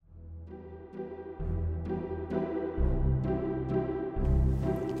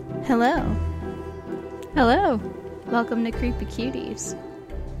Hello. Hello. Welcome to Creepy Cuties.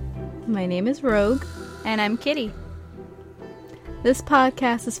 My name is Rogue. And I'm Kitty. This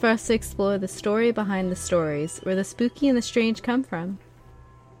podcast is for us to explore the story behind the stories, where the spooky and the strange come from.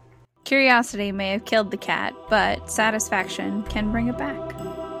 Curiosity may have killed the cat, but satisfaction can bring it back.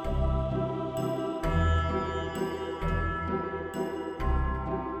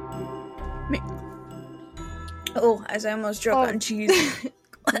 Oh, as I almost dropped on cheese.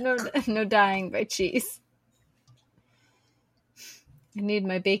 No dying by cheese. I need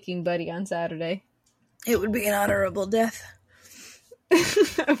my baking buddy on Saturday. It would be an honorable death.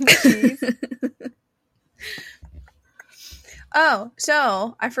 Of cheese. Oh,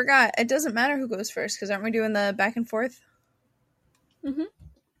 so I forgot. It doesn't matter who goes first, because aren't we doing the back and forth? Mm-hmm.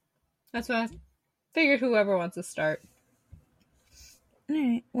 That's what I figured. Whoever wants to start. All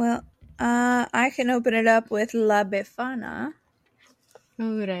right. Well, I can open it up with La Befana.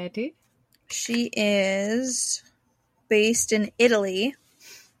 Alrighty. She is based in Italy.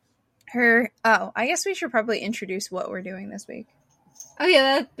 I guess we should probably introduce what we're doing this week. Oh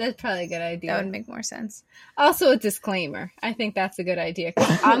yeah, that's probably a good idea. That would make more sense. Also a disclaimer. I think that's a good idea,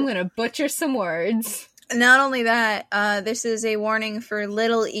 because I'm going to butcher some words. Not only that, this is a warning for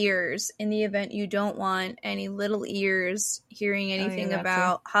little ears in the event you don't want any little ears hearing anything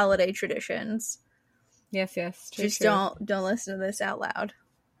about holiday traditions. Yes. Just don't listen to this out loud.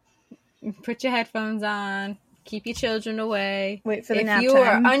 Put your headphones on. Keep your children away. Wait for the nap time. If you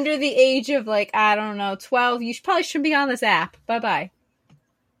are under the age of, 12, you probably shouldn't be on this app. Bye-bye.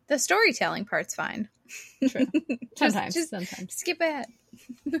 The storytelling part's fine. True. Sometimes. Skip ahead.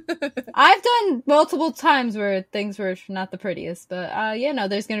 I've done multiple times where things were not the prettiest. But,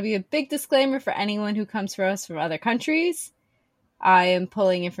 there's going to be a big disclaimer for anyone who comes for us from other countries. I am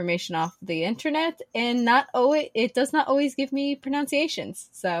pulling information off the internet, and it does not always give me pronunciations.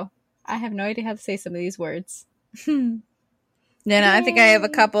 So I have no idea how to say some of these words. I think I have a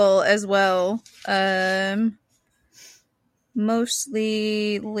couple as well.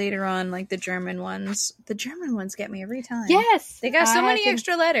 Mostly later on, like the German ones. The German ones get me every time. Yes! They got so many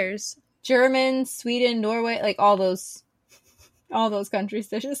extra letters. German, Sweden, Norway, all those countries.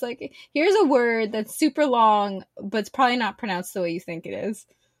 They're just like, here's a word that's super long, but it's probably not pronounced the way you think it is.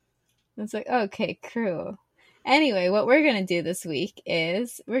 And it's like, okay, cool. Anyway, what we're going to do this week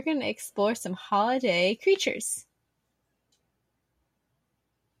is we're going to explore some holiday creatures.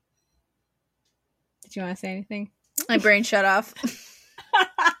 Did you want to say anything? My brain shut off.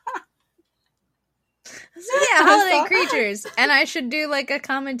 Holiday creatures. And I should do a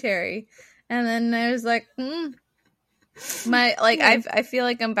commentary. And then I was like, I feel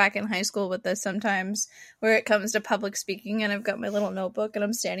like I'm back in high school with this sometimes, where it comes to public speaking and I've got my little notebook and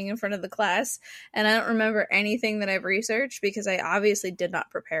I'm standing in front of the class and I don't remember anything that I've researched because I obviously did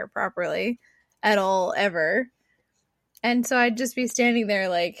not prepare properly at all, ever. And so I'd just be standing there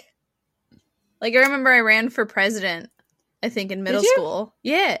like I remember I ran for president, I think, in middle school.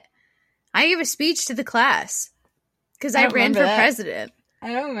 Yeah. I gave a speech to the class because I ran for president.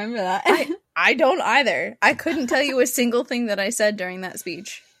 I don't remember that. I don't either. I couldn't tell you a single thing that I said during that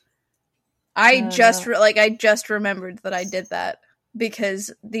speech. I just remembered that I did that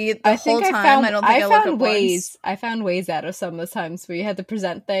because the whole time I don't think I looked up once. I found ways out of some of the times where you had to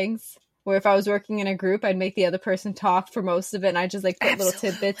present things. Where if I was working in a group, I'd make the other person talk for most of it, and I just put little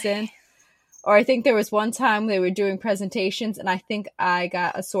tidbits in. Or I think there was one time they were doing presentations, and I think I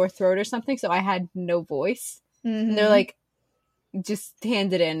got a sore throat or something, so I had no voice. Mm-hmm. And they're like, just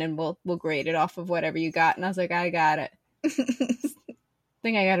hand it in and we'll grade it off of whatever you got. And I was like, I got it. I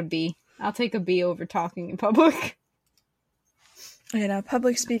think I got a B. I'll take a B over talking in public.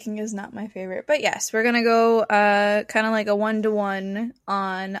 Public speaking is not my favorite. But yes, we're going to go kind of like a 1-to-1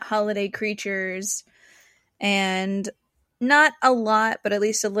 on holiday creatures. And not a lot, but at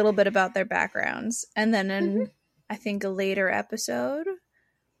least a little bit about their backgrounds. And then in, I think, a later episode,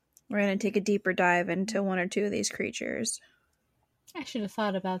 we're going to take a deeper dive into one or two of these creatures. I should have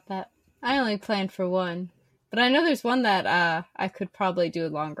thought about that. I only planned for one. But I know there's one that I could probably do a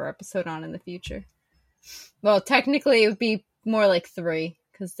longer episode on in the future. Well, technically it would be more like 3,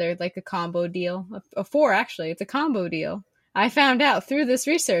 because they're like a combo deal. A 4, actually. It's a combo deal. I found out through this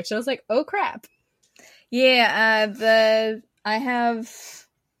research. I was like, oh crap. Yeah, I have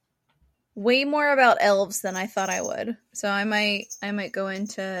way more about elves than I thought I would. So I might go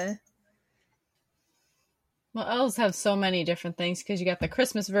into... Well, elves have so many different things, because you got the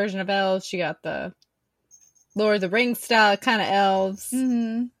Christmas version of elves, you got the Lord of the Rings style kind of elves,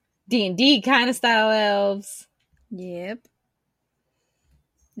 D&D kind of style elves. Yep.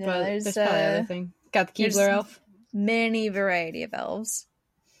 Yeah, but there's probably other thing. Got the Keebler elf. Many variety of elves.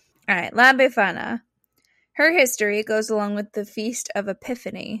 All right, La Befana. Her history goes along with the Feast of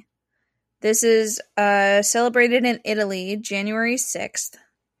Epiphany. This is celebrated in Italy January 6th.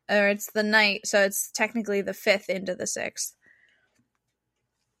 Or it's the night, so it's technically the 5th into the 6th.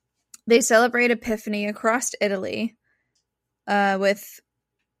 They celebrate Epiphany across Italy with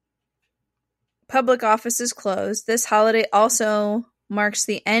public offices closed. This holiday also marks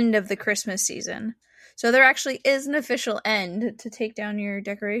the end of the Christmas season. So there actually is an official end to take down your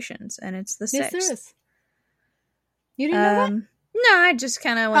decorations, and it's the 6th. Yes, there is. You didn't know that? No, I just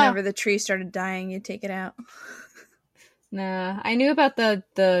kind of, whenever the tree started dying, you take it out. Nah, I knew about the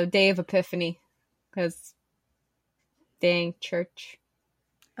Day of Epiphany, because dang, church.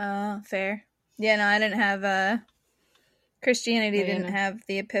 Oh, fair. Yeah, no, I didn't have, Christianity didn't have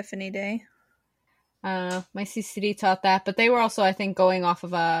the Epiphany Day. My CCD taught that, but they were also, I think, going off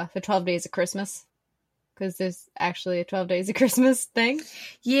of the 12 Days of Christmas, because there's actually a 12 Days of Christmas thing.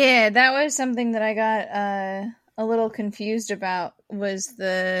 Yeah, that was something that I got a little confused about, was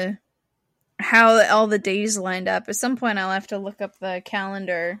how all the days lined up. At some point, I'll have to look up the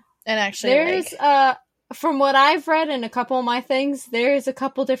calendar and actually. There's from what I've read in a couple of my things, there's a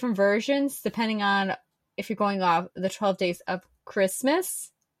couple different versions depending on if you're going off the 12 days of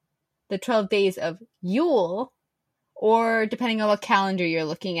Christmas, the 12 days of Yule, or depending on what calendar you're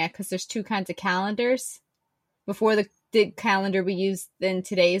looking at, because there's two kinds of calendars. Before the calendar we use in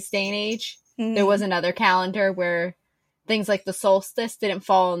today's day and age, there was another calendar where things like the solstice didn't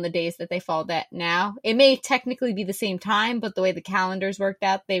fall on the days that they fall that now. It may technically be the same time, but the way the calendars worked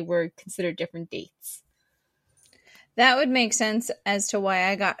out, they were considered different dates. That would make sense as to why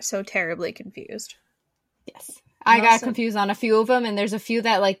I got so terribly confused. Yes. I got confused on a few of them, and there's a few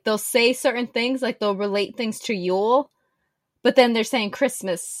that, like, they'll say certain things, like, they'll relate things to Yule, but then they're saying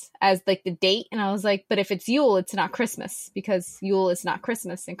Christmas as, like, the date, and I was like, but if it's Yule, it's not Christmas, because Yule is not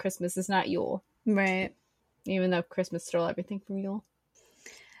Christmas, and Christmas is not Yule. Right. Even though Christmas stole everything from Yule.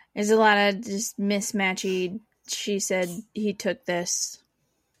 There's a lot of just mismatchy, she said he took this.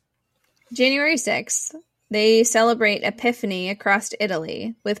 January 6th. They celebrate Epiphany across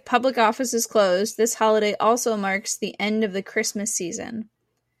Italy. With public offices closed, this holiday also marks the end of the Christmas season.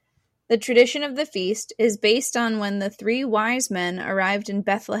 The tradition of the feast is based on when the 3 wise men arrived in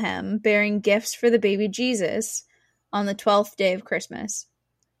Bethlehem bearing gifts for the baby Jesus on the 12th day of Christmas.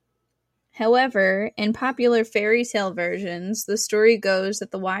 However, in popular fairy tale versions, the story goes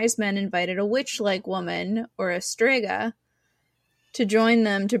that the wise men invited a witch-like woman, or a strega, to join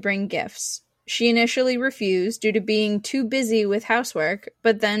them to bring gifts. She initially refused due to being too busy with housework,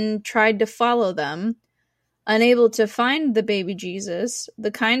 but then tried to follow them. Unable to find the baby Jesus,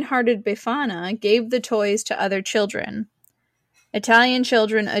 the kind-hearted Befana gave the toys to other children. Italian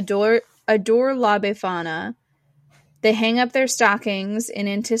children adore La Befana. They hang up their stockings in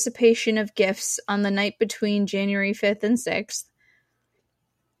anticipation of gifts on the night between January 5th and 6th.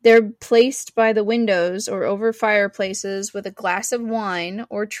 They're placed by the windows or over fireplaces with a glass of wine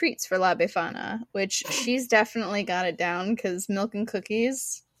or treats for La Befana, which she's definitely got it down, because milk and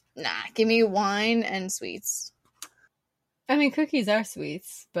cookies? Nah, give me wine and sweets. I mean, cookies are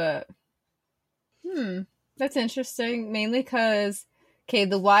sweets, but that's interesting, mainly because, okay,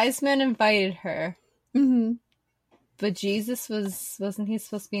 the wise men invited her, but Jesus wasn't he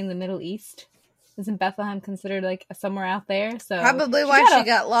supposed to be in the Middle East? Isn't Bethlehem considered like somewhere out there? So probably why she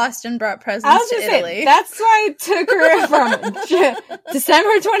got lost and brought presents to Italy. That's why it took her from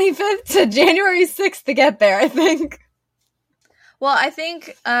December 25th to January 6th to get there, I think. Well, I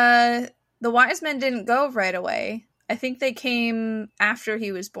think the wise men didn't go right away. I think they came after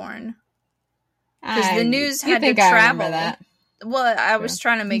he was born. Because the news had to travel. That. Well, I was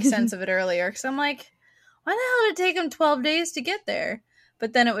trying to make sense of it earlier, because I'm like, why the hell did it take him 12 days to get there?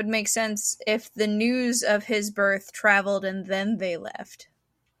 But then it would make sense if the news of his birth traveled and then they left.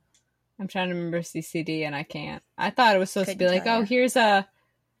 I'm trying to remember CCD and I can't. I thought it was supposed to be like, oh, here's the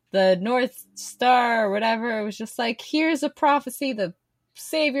North Star or whatever. It was just like, here's a prophecy, the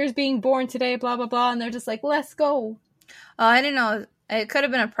Savior's being born today, blah, blah, blah. And they're just like, let's go. Oh, I didn't know. It could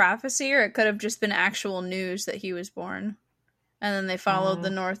have been a prophecy, or it could have just been actual news that he was born. And then they followed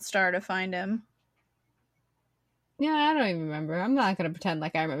the North Star to find him. Yeah, I don't even remember. I'm not going to pretend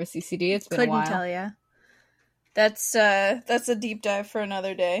like I remember CCD. It's been a while. Couldn't tell you. That's a deep dive for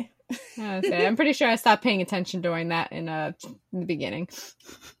another day. Okay, I'm pretty sure I stopped paying attention during that in the beginning.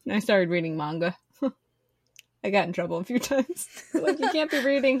 I started reading manga. I got in trouble a few times. Like, you can't be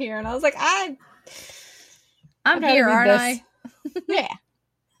reading here. And I was like, I'm here, aren't I? Yeah,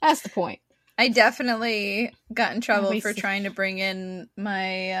 that's the point. I definitely got in trouble for trying to bring in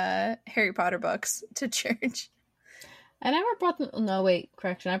my Harry Potter books to church. I never brought them. No, wait,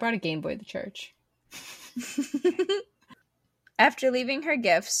 correction. I brought a Game Boy to church. After leaving her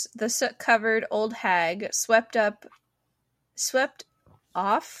gifts, the soot-covered old hag swept up.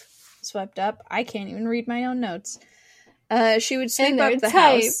 I can't even read my own notes. She would sweep up the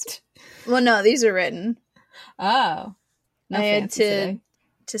house. Well, no, these are written. Oh. I had to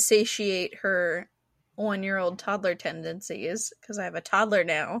satiate her 1-year-old toddler tendencies, because I have a toddler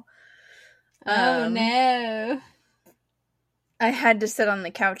now. Oh, no. I had to sit on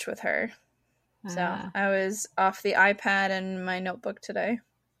the couch with her. So I was off the iPad and my notebook today.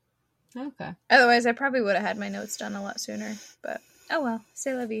 Okay. Otherwise, I probably would have had my notes done a lot sooner. But, oh well,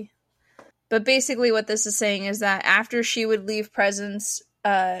 c'est la vie. But basically what this is saying is that after she would leave presents,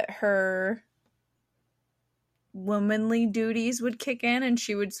 her womanly duties would kick in and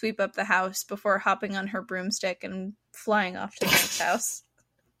she would sweep up the house before hopping on her broomstick and flying off to the next house.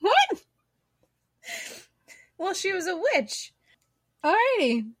 What? Well, she was a witch.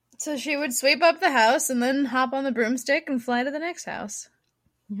 Alrighty. So she would sweep up the house and then hop on the broomstick and fly to the next house.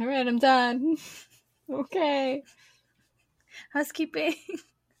 Alright, I'm done. Okay. Housekeeping.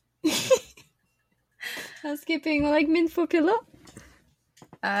 Housekeeping like min for pillow.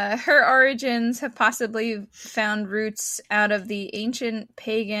 Her origins have possibly found roots out of the ancient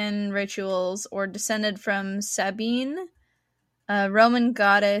pagan rituals or descended from Sabine, a Roman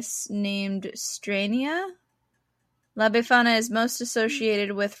goddess named Strania. La Befana is most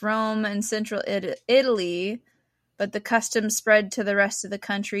associated with Rome and central Italy, but the custom spread to the rest of the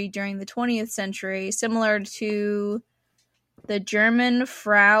country during the 20th century, similar to the German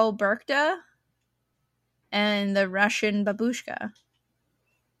Frau Berchta and the Russian babushka.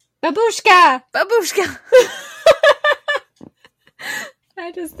 Babushka! Babushka!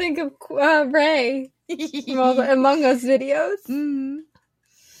 I just think of Ray from all the Among Us videos. Mm.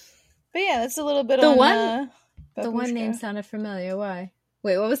 But yeah, that's a little bit the on one. Babushka. The one name sounded familiar. Why?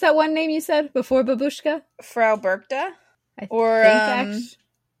 Wait, what was that one name you said before Babushka? Frau Berchta? Or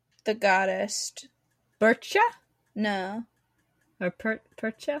the goddess. Bercha? No. Or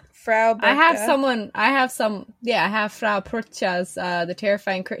Percha? Frau Berchta. I have Frau Percha's The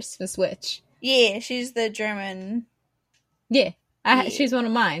Terrifying Christmas Witch. Yeah, she's the German. Yeah. She's one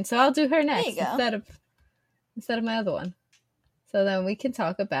of mine, so I'll do her next instead of my other one. So then we can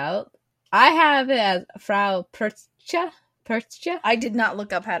talk about. I have it as Frau Percha. I did not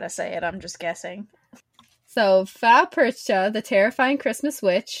look up how to say it. I'm just guessing. So Frau Percha, the Terrifying Christmas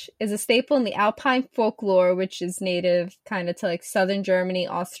Witch, is a staple in the Alpine folklore, which is native kind of to like southern Germany,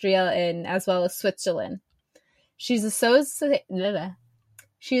 Austria, and as well as Switzerland. She is associated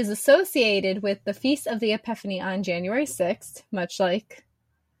with the Feast of the Epiphany on January 6th, much like,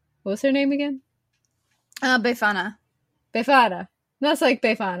 what was her name again? Befana. Befana. That's like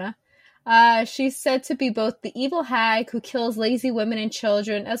Befana. She's said to be both the evil hag who kills lazy women and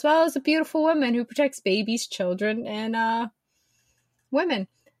children, as well as a beautiful woman who protects babies, children, and women.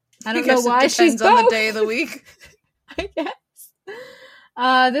 I don't know why she's both. On the day of the week. I guess.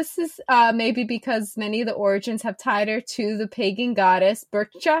 This is maybe because many of the origins have tied her to the pagan goddess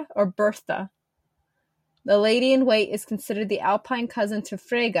Bercha or Bertha. The Lady in White is considered the alpine cousin to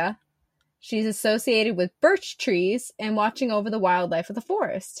Frigga. She's associated with birch trees and watching over the wildlife of the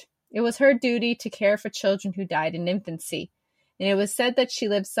forest. It was her duty to care for children who died in infancy, and it was said that she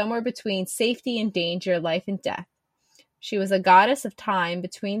lived somewhere between safety and danger, life and death. She was a goddess of time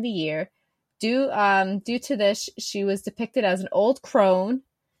between the year. Due to this, she was depicted as an old crone,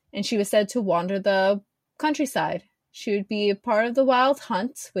 and she was said to wander the countryside. She would be a part of the Wild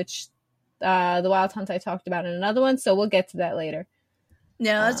Hunt, which the Wild Hunt I talked about in another one, so we'll get to that later.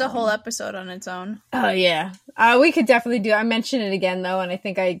 Yeah, that's a whole episode on its own. Oh, yeah. We could definitely do. I mentioned it again, though, and I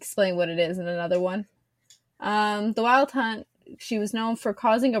think I explained what it is in another one. The Wild Hunt, she was known for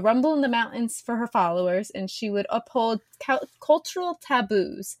causing a rumble in the mountains for her followers, and she would uphold cultural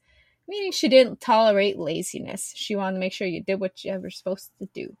taboos, meaning she didn't tolerate laziness. She wanted to make sure you did what you were supposed to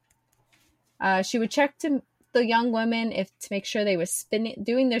do. She would check to the young women to make sure they were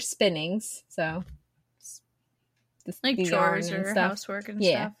doing their spinnings, so... like chores or housework and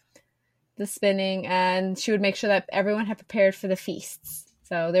stuff. The spinning, and she would make sure that everyone had prepared for the feasts.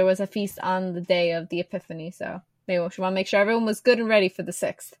 So there was a feast on the day of the Epiphany, so she wanted to make sure everyone was good and ready for the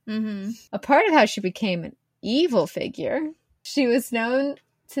 6th. Mm-hmm. A part of how she became an evil figure, she was known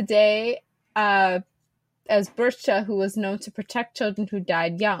today as Bercha, who was known to protect children who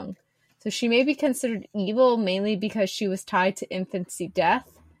died young. So she may be considered evil mainly because she was tied to infancy death.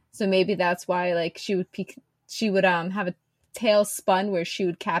 So maybe that's why like she would have a tale spun where she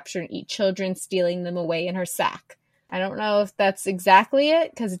would capture and eat children, stealing them away in her sack. I don't know if that's exactly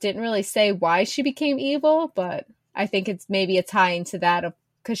it, because it didn't really say why she became evil, but I think it's maybe a tie into that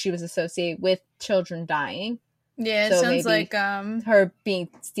because she was associated with children dying. Yeah, it sounds like her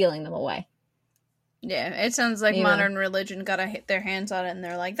stealing them away. Yeah, it sounds like modern religion got their hands on it and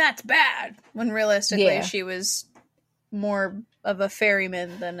they're like, that's bad! When realistically she was more of a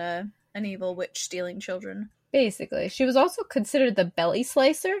ferryman than an evil witch stealing children. Basically. She was also considered the belly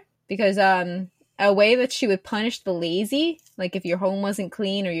slicer because a way that she would punish the lazy, like if your home wasn't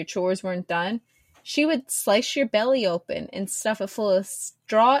clean or your chores weren't done, she would slice your belly open and stuff it full of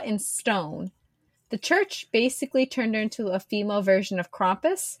straw and stone. The church basically turned her into a female version of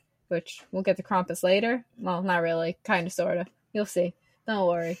Krampus, which we'll get to Krampus later. Well, not really. Kind of, sort of. You'll see. Don't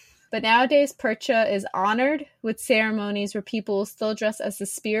worry. But nowadays, Percha is honored with ceremonies where people will still dress as the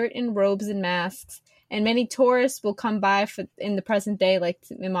spirit in robes and masks. And many tourists will come by in the present day, like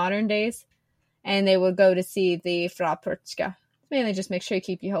in modern days, and they will go to see the Frau Perchka. Mainly just make sure you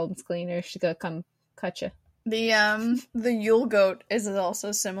keep your homes clean or she's going to come cut you. The Yule goat is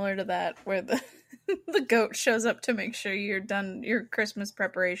also similar to that, where the the goat shows up to make sure you're done your Christmas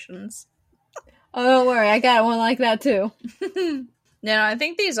preparations. Oh, don't worry. I got one like that, too. No, I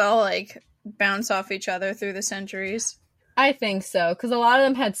think these all, like, bounce off each other through the centuries. I think so, because a lot of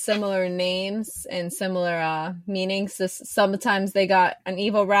them had similar names and similar meanings. Sometimes they got an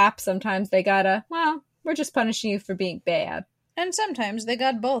evil rap, sometimes they got we're just punishing you for being bad. And sometimes they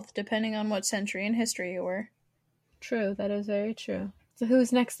got both, depending on what century in history you were. True, that is very true. So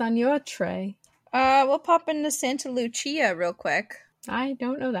who's next on your tray? We'll pop into Santa Lucia real quick. I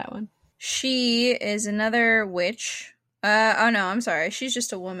don't know that one. She is another witch. Oh no, I'm sorry. She's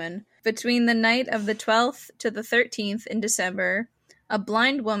just a woman. Between the night of the 12th to the 13th in December, a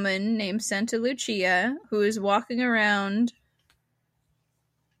blind woman named Santa Lucia, who is walking around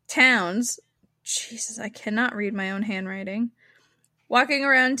towns... Jesus, I cannot read my own handwriting. Walking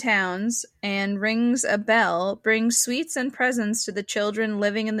around towns and rings a bell, brings sweets and presents to the children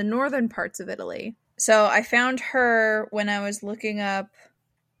living in the northern parts of Italy. So I found her when I was looking up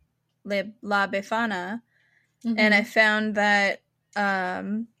La Befana, and I found that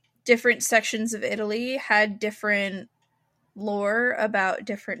different sections of Italy had different lore about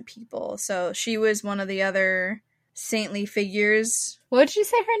different people. So she was one of the other saintly figures. What did you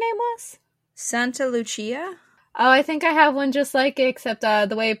say her name was? Santa Lucia? Oh, I think I have one just like it, except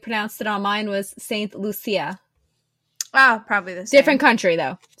the way I pronounced it on mine was Saint Lucia. Oh, probably the same. Different country,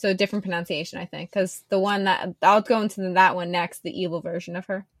 though. So different pronunciation, I think. Because the one that... I'll go into that one next, the evil version of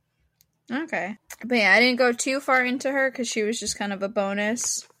her. Okay. But yeah, I didn't go too far into her because she was just kind of a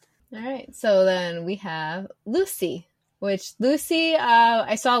bonus. Alright, so then we have Lucy. Which, Lucy,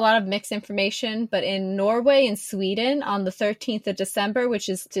 I saw a lot of mixed information, but in Norway and Sweden on the 13th of December, which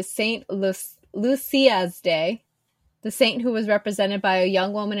is to Saint Lucia's Day, the saint who was represented by a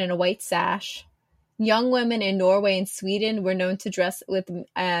young woman in a white sash. Young women in Norway and Sweden were known to dress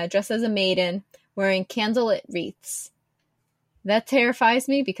as a maiden, wearing candlelit wreaths. That terrifies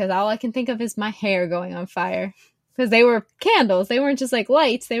me because all I can think of is my hair going on fire. Because they were candles. They weren't just like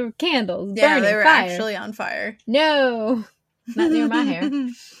lights. They were candles. Yeah, burning they were fire. Actually on fire. No. Not near my hair.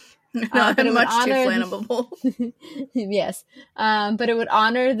 Not much too flammable. Yes. But it would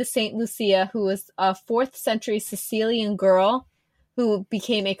honor the Saint Lucia, who was a 4th century Sicilian girl who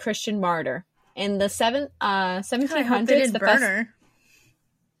became a Christian martyr. In the 1700s, I hope they didn't burn her.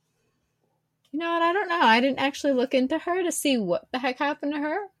 You know what? I don't know. I didn't actually look into her to see what the heck happened to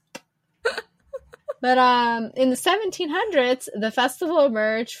her. But in the 1700s, the festival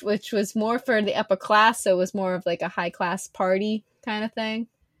emerged, which was more for the upper class, so it was more of like a high-class party kind of thing,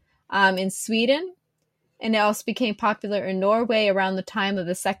 in Sweden. And it also became popular in Norway around the time of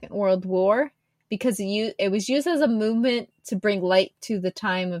the Second World War, because it was used as a movement to bring light to the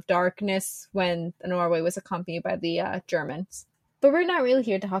time of darkness when Norway was accompanied by the Germans. But we're not really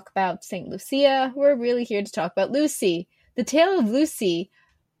here to talk about St. Lucia. We're really here to talk about Lucy. The tale of Lucy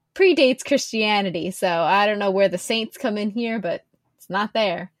predates Christianity, so I don't know where the saints come in here, but it's not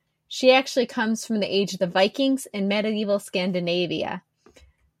there. She actually comes from the age of the Vikings in medieval Scandinavia.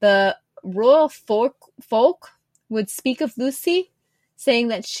 The royal folk would speak of Lucy, saying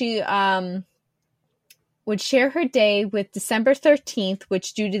that she would share her day with December 13th,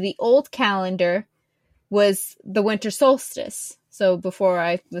 which due to the old calendar was the winter solstice. So before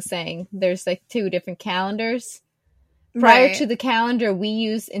I was saying, there's like 2 different calendars. Prior to the calendar we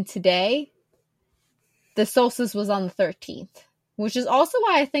use in today, the solstice was on the 13th, which is also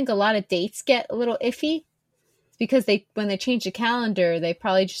why I think a lot of dates get a little iffy. It's because when they change the calendar, they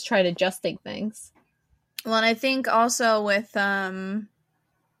probably just tried adjusting things. Well, and I think also with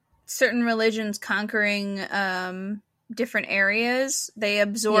certain religions conquering different areas, they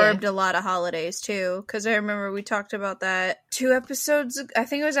absorbed a lot of holidays too. Because I remember we talked about that 2 episodes. I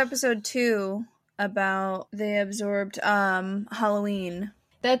think it was episode 2 about they absorbed Halloween.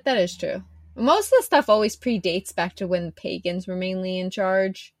 That is true. Most of the stuff always predates back to when the pagans were mainly in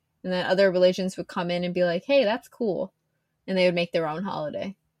charge, and then other religions would come in and be like, "Hey, that's cool," and they would make their own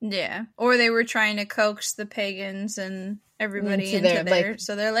holiday. Yeah, or they were trying to coax the pagans and everybody into their like,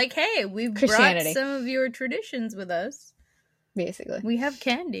 so they're like, "Hey, we've brought some of your traditions with us. Basically, we have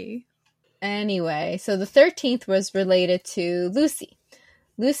candy." Anyway, so the 13th was related to Lucy.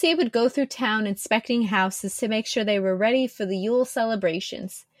 Lucy would go through town inspecting houses to make sure they were ready for the Yule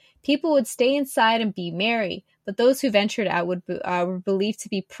celebrations. People would stay inside and be merry, but those who ventured out were believed to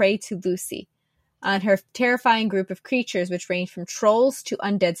be prey to Lucy and her terrifying group of creatures, which ranged from trolls to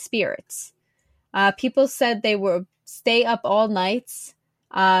undead spirits. People said they would stay up all nights,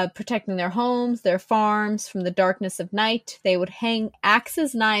 protecting their homes, their farms from the darkness of night. They would hang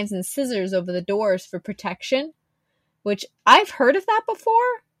axes, knives, and scissors over the doors for protection, which I've heard of that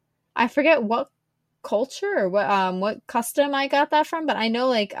before. I forget what culture or what custom I got that from, but I know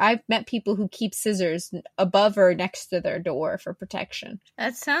like I've met people who keep scissors above or next to their door for protection.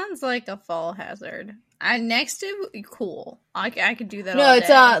 That sounds like a fall hazard. Next to cool. I could do that. No, all it's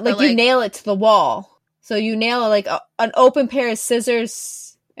day, like you nail it to the wall. So you nail like an open pair of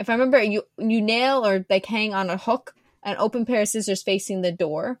scissors. If I remember, you nail or like hang on a hook an open pair of scissors facing the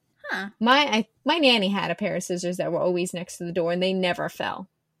door. Huh. My nanny had a pair of scissors that were always next to the door, and they never fell.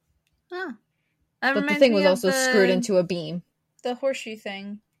 Huh. But the thing was also screwed into a beam. The horseshoe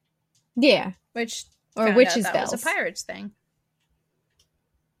thing. Yeah. Which or witches' bells. Was a pirate's thing.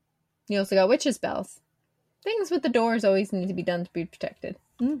 You also got witches' bells. Things with the doors always need to be done to be protected.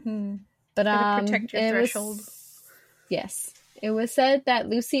 Mm-hmm. But protect your threshold. Yes. It was said that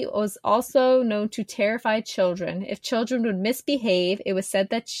Lucy was also known to terrify children. If children would misbehave, it was said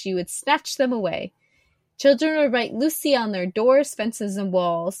that she would snatch them away. Children would write Lucy on their doors, fences, and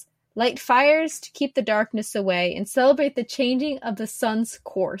walls, light fires to keep the darkness away, and celebrate the changing of the sun's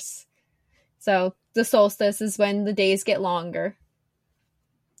course. So, the solstice is when the days get longer.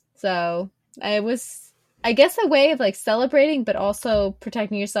 So, it was, I guess, a way of, like, celebrating, but also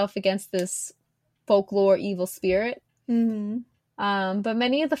protecting yourself against this folklore evil spirit. Mm-hmm. But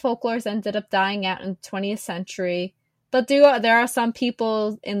many of the folklores ended up dying out in the 20th century. But there are some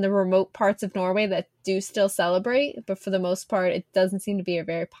people in the remote parts of Norway that do still celebrate, but for the most part, it doesn't seem to be a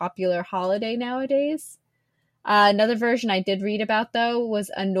very popular holiday nowadays. Another version I did read about, though, was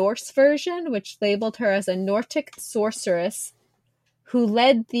a Norse version, which labeled her as a Nordic sorceress who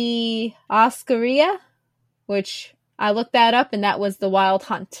led the Askeria, which I looked that up, and that was the Wild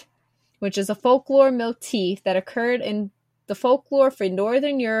Hunt, which is a folklore motif that occurred in the folklore for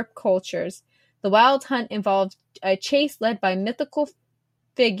Northern Europe cultures. The Wild Hunt involved a chase led by mythical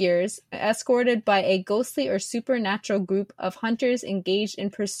figures, escorted by a ghostly or supernatural group of hunters engaged in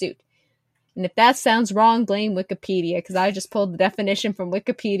pursuit. And if that sounds wrong, blame Wikipedia, because I just pulled the definition from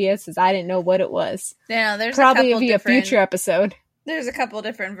Wikipedia since I didn't know what it was. Yeah, there's probably a future episode. There's a couple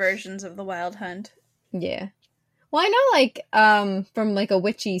different versions of the Wild Hunt. Yeah. Well, I know, like, from, like, a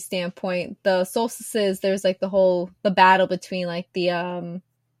witchy standpoint, the solstices, there's, like, the battle between, like, the, oh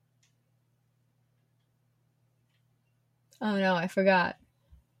no, I forgot.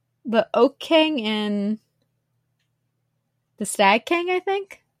 The Oak King and the Stag King, I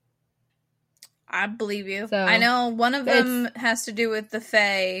think? I believe you. So, I know one of them has to do with the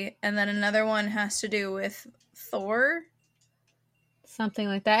Fae, and then another one has to do with Thor. Something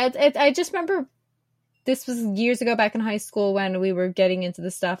like that. I just remember this was years ago back in high school when we were getting into the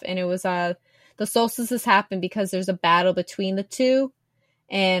stuff, and it was the solstices happen because there's a battle between the two,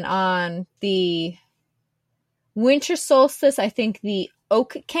 and on the winter solstice, I think the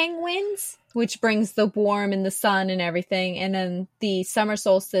Oak King wins, which brings the warm and the sun and everything, and then the summer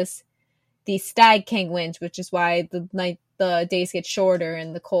solstice, the Stag King wins, which is why the days get shorter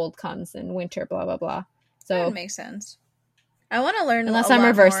and the cold comes and winter, blah blah blah. So that makes sense. I want to learn unless I'm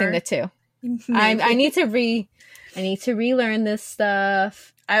reversing more. The two. I need to relearn this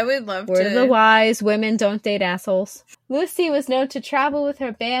stuff. I would love Word to. of the wise: women don't date assholes. Lucy was known to travel with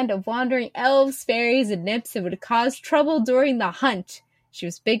her band of wandering elves, fairies, and nymphs and would cause trouble during the hunt. She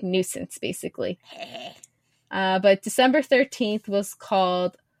was a big nuisance, basically. But December 13th was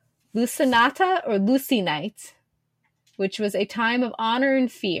called Lucinata or Lucy Night, which was a time of honor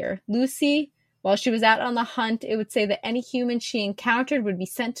and fear. Lucy, while she was out on the hunt, it would say that any human she encountered would be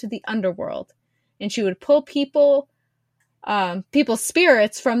sent to the underworld, and she would pull people people's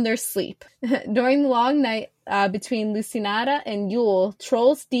spirits from their sleep. During the long night between Lucinata and Yule,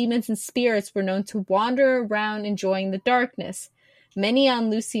 trolls, demons, and spirits were known to wander around enjoying the darkness. Many on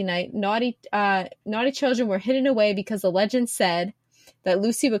Lucy night, naughty children were hidden away because the legend said that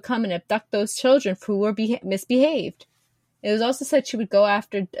Lucy would come and abduct those children who were misbehaved. It was also said she would go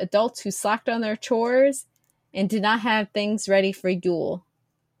after adults who slacked on their chores and did not have things ready for Yule.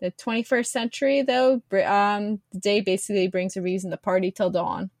 The 21st century, though, the day basically brings a reason to party till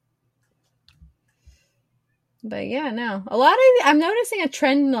dawn. But yeah, no. I'm noticing a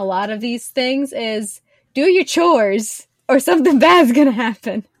trend in a lot of these things is do your chores or something bad's gonna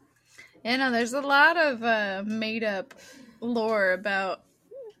happen. Yeah, no, there's a lot of made up lore about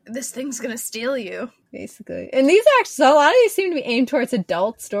this thing's gonna steal you. Basically. And these actually, a lot of these seem to be aimed towards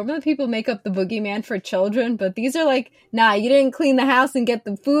adults. Normally people make up the boogeyman for children, but these are like, nah, you didn't clean the house and get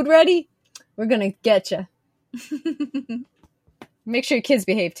the food ready? We're gonna get you. Make sure your kids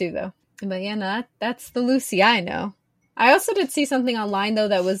behave too, though. But yeah, no, that's the Lucy I know. I also did see something online, though,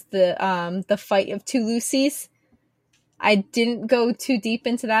 that was the fight of two Lucys. I didn't go too deep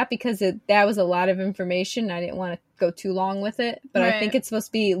into that because that was a lot of information. I didn't want to go too long with it. But right. I think it's supposed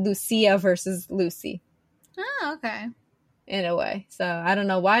to be Lucia versus Lucy. Oh, okay. In a way. So I don't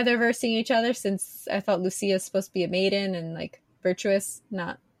know why they're versing each other, since I thought Lucia is supposed to be a maiden and like virtuous,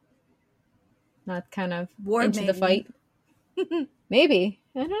 not kind of war into maiden. The fight. Maybe.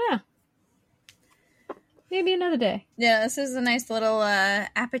 I don't know. Maybe another day. Yeah, this is a nice little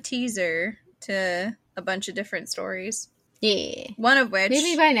appetizer to a bunch of different stories. Yeah. One of which...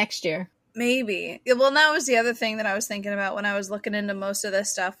 maybe by next year. Maybe. Well, that was the other thing that I was thinking about when I was looking into most of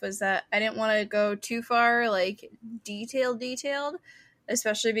this stuff, was that I didn't want to go too far, like, detailed,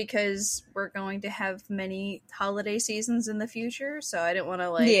 especially because we're going to have many holiday seasons in the future, so I didn't want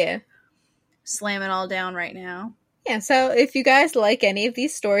to, slam it all down right now. Yeah, so if you guys like any of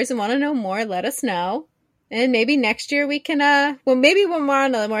these stories and want to know more, let us know. And maybe next year we can, maybe when we're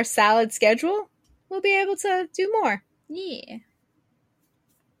on a more solid schedule, we'll be able to do more. Yeah.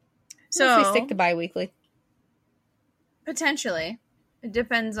 So if we stick to bi-weekly. Potentially. It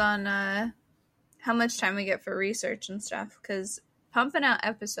depends on how much time we get for research and stuff, because pumping out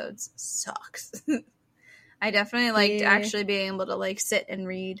episodes sucks. I definitely liked actually being able to, like, sit and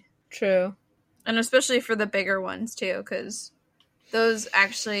read. True. And especially for the bigger ones, too, because those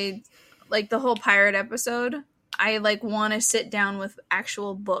actually... like, the whole pirate episode, I, like, want to sit down with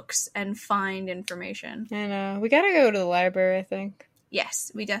actual books and find information. I know. We gotta go to the library, I think.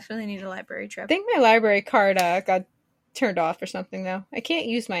 Yes, we definitely need a library trip. I think my library card got turned off or something, though. I can't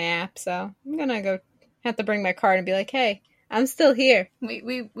use my app, so I'm gonna go have to bring my card and be like, hey, I'm still here.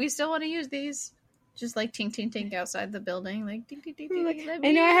 We still want to use these. Just, like, tink, tink, tink outside the building. Like, tink, tink, tink, tink. Like,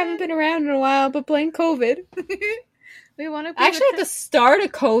 I know I haven't been around in a while, but blame COVID. We want to actually at the start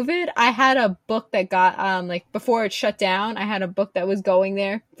of COVID, I had a book that got before it shut down, I had a book that was going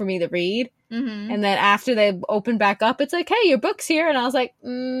there for me to read. Mm-hmm. And then after they opened back up, it's like, hey, your book's here. And I was like,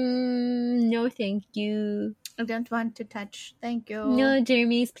 no, thank you. I don't want to touch. Thank you. No,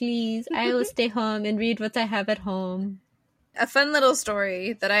 Jeremy's, please. I will stay home and read what I have at home. A fun little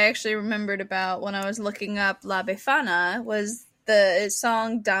story that I actually remembered about when I was looking up La Befana was the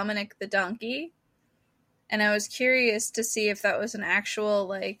song Dominic the Donkey. And I was curious to see if that was an actual,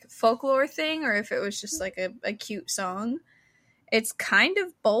 like, folklore thing or if it was just, like, a cute song. It's kind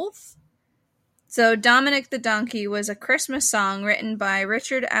of both. So Dominic the Donkey was a Christmas song written by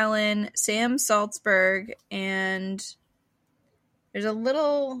Richard Allen, Sam Salzberg, and there's a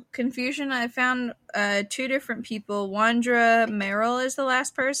little confusion. I found two different people. Wandra Merrill is the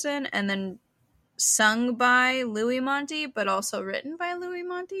last person, and then sung by Louis Monty, but also written by Louis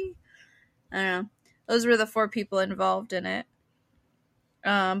Monty. I don't know. Those were the four people involved in it.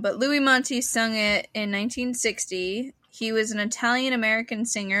 But Louis Monty sung it in 1960. He was an Italian-American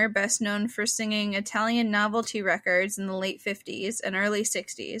singer, best known for singing Italian novelty records in the late 50s and early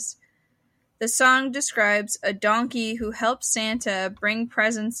 60s. The song describes a donkey who helps Santa bring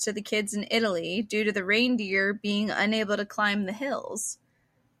presents to the kids in Italy due to the reindeer being unable to climb the hills.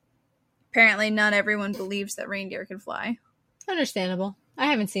 Apparently, not everyone believes that reindeer can fly. Understandable. I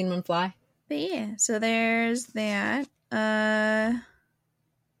haven't seen one fly. But yeah, so there's that. A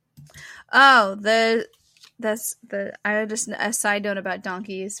side note about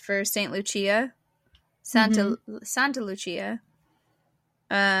donkeys for Saint Lucia. Santa Lucia.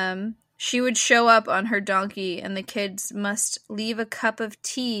 She would show up on her donkey, and the kids must leave a cup of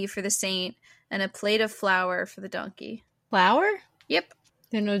tea for the saint and a plate of flour for the donkey. Flour? Yep.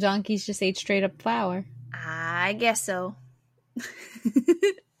 There are no donkeys just ate straight up flour. I guess so.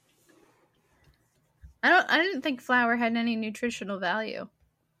 I I didn't think flour had any nutritional value.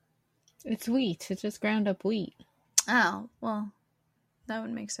 It's wheat. It's just ground up wheat. Oh, well, that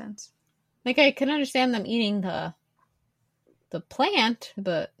would make sense. Like, I can understand them eating the plant,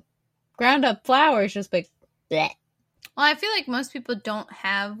 but ground up flour is just like, bleh. Well, I feel like most people don't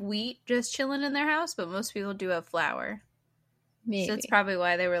have wheat just chilling in their house, but most people do have flour. Maybe. So that's probably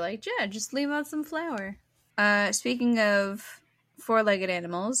why they were like, yeah, just leave out some flour. Speaking of four-legged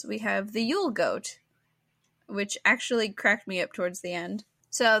animals, we have the Yule goat, which actually cracked me up towards the end.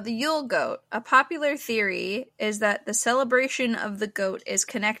 So the Yule goat, a popular theory is that the celebration of the goat is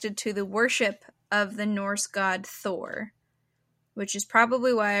connected to the worship of the Norse god Thor, which is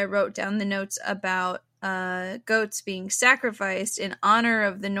probably why I wrote down the notes about goats being sacrificed in honor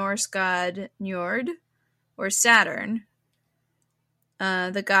of the Norse god Njord, or Saturn,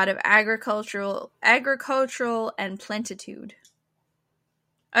 the god of agricultural and plenitude.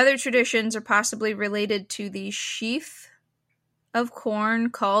 Other traditions are possibly related to the sheaf of corn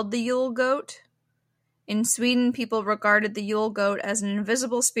called the Yule goat. In Sweden, people regarded the Yule goat as an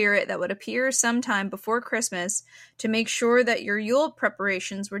invisible spirit that would appear sometime before Christmas to make sure that your Yule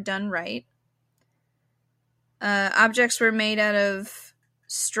preparations were done right. Objects were made out of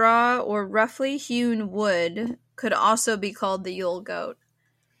straw or roughly hewn wood could also be called the Yule goat.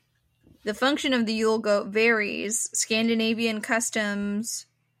 The function of the Yule goat varies. Scandinavian customs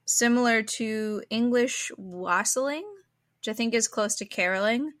similar to English wassailing, which I think is close to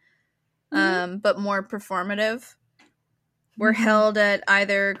caroling, but more performative, were held at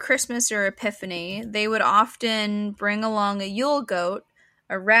either Christmas or Epiphany. They would often bring along a Yule goat,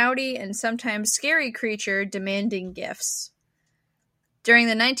 a rowdy and sometimes scary creature demanding gifts. During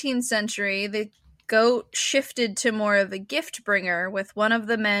the 19th century, the goat shifted to more of a gift bringer, with one of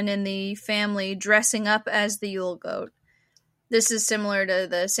the men in the family dressing up as the Yule goat. This is similar to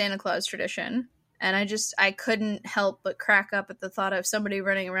the Santa Claus tradition, and I couldn't help but crack up at the thought of somebody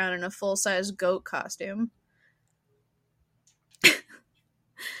running around in a full-size goat costume.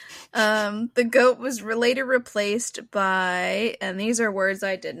 The goat was later replaced by, and these are words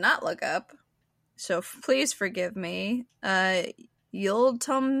I did not look up, so please forgive me,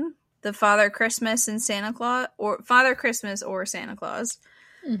 Yultum, the Father Christmas and Santa Claus, or Father Christmas or Santa Claus.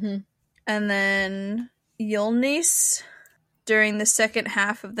 Mm-hmm. And then Yulnis during the second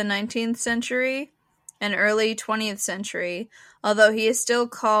half of the 19th century and early 20th century, although he is still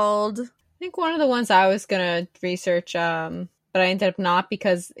called... I think one of the ones I was going to research, but I ended up not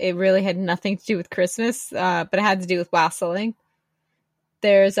because it really had nothing to do with Christmas, but it had to do with wassailing.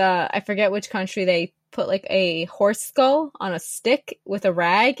 There's, I forget which country, they put like a horse skull on a stick with a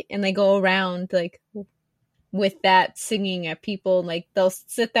rag, and they go around like with that singing at people. Like they'll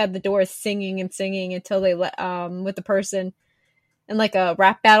sit at the door singing until they let, with the person in like a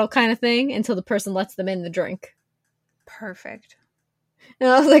rap battle kind of thing, until the person lets them in the drink. Perfect. And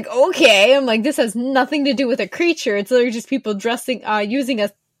I was like, okay. I'm like, this has nothing to do with a creature. It's literally just people using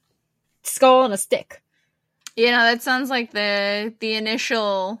a skull on a stick. Yeah, that sounds like the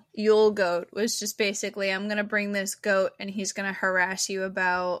initial Yule goat was just basically, I'm going to bring this goat and he's going to harass you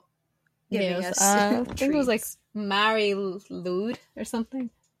about giving us I think it was like Mari Lud or something.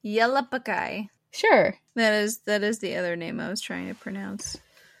 Yalapakai. Sure. That is the other name I was trying to pronounce.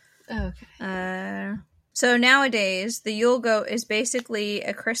 Okay. So nowadays, the Yule goat is basically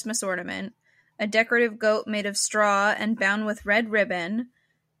a Christmas ornament, a decorative goat made of straw and bound with red ribbon.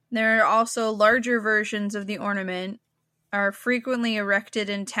 There are also larger versions of the ornament, are frequently erected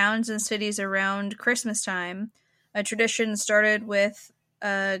in towns and cities around Christmas time. A tradition started with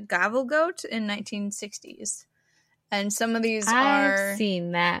a gavel goat in 1960s. And some of these I've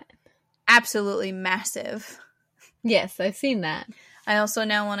seen that. Absolutely massive. Yes, I've seen that. I also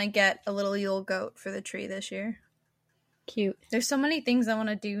now want to get a little Yule goat for the tree this year. Cute. There's so many things I want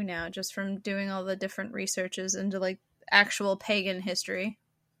to do now just from doing all the different researches into like actual pagan history.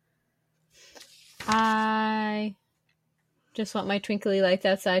 I just want my twinkly lights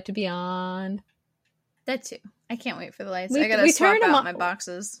outside to be on. That too. I can't wait for the lights. I gotta swap out my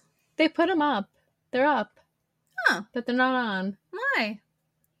boxes. They put them up. They're up. Huh. But they're not on. Why?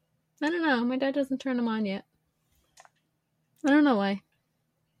 I don't know. My dad doesn't turn them on yet. I don't know why.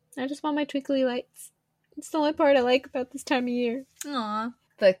 I just want my twinkly lights. It's the only part I like about this time of year. Aw.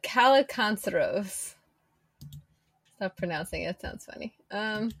 The Calicanthropes. Stop pronouncing it. It sounds funny.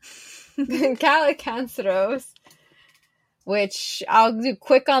 Calicanthropes, which I'll do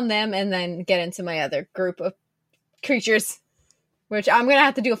quick on them and then get into my other group of creatures, which I'm going to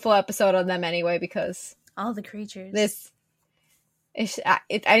have to do a full episode on them anyway because... all the creatures. I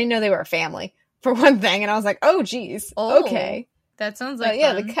didn't know they were a family, for one thing, and I was like, oh, geez. Oh, okay. That sounds like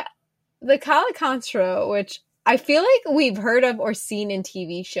yeah, fun. the Kalakantro, which I feel like we've heard of or seen in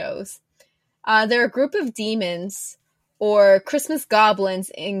TV shows. They're a group of demons or Christmas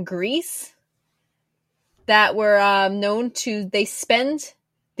goblins in Greece that were known to, they spend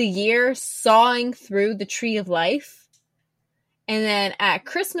the year sawing through the tree of life. And then at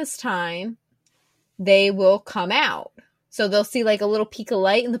Christmas time, they will come out. So they'll see like a little peak of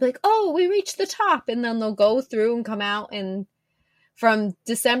light and they'll be like, oh, we reached the top. And then they'll go through and come out. And from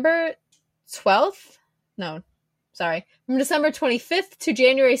December 12th, from December 25th to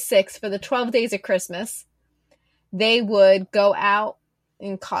January 6th for the 12 days of Christmas, they would go out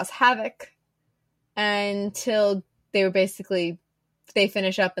and cause havoc until they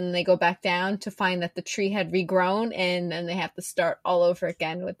finish up and they go back down to find that the tree had regrown, and then they have to start all over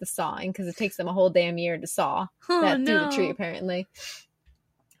again with the sawing because it takes them a whole damn year to saw through the tree, apparently.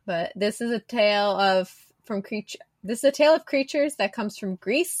 But this is a tale of creatures that comes from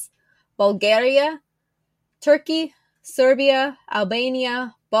Greece, Bulgaria, Turkey, Serbia,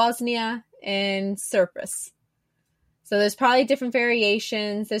 Albania, Bosnia, and Cyprus. So there's probably different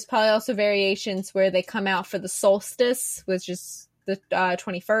variations. There's probably also variations where they come out for the solstice, which is the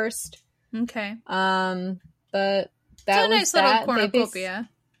 21st. Okay. But that was nice that. Little cornucopia.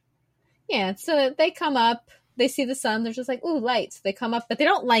 Yeah, so they come up, they see the sun, they're just like, ooh, lights. They come up, but they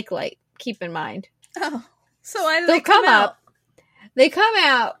don't like light, keep in mind. Oh, so why do they come out? They come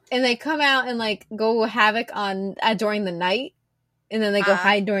out and like go havoc on during the night, and then they go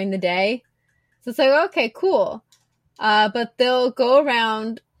hide during the day. So it's like, okay, cool. But they'll go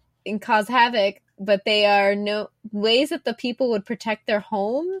around and cause havoc, but they are ways that the people would protect their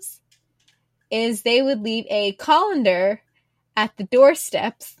homes is they would leave a colander at the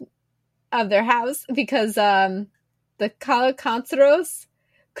doorsteps of their house because the Kalakantros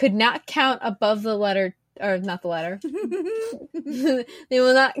could not count above the letter, or not the letter. They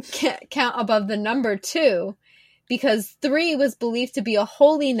will not count above the number 2 because 3 was believed to be a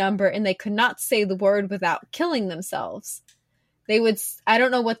holy number and they could not say the word without killing themselves. They would, I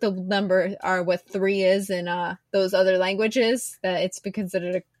don't know what the number are, what 3 is in those other languages, that it's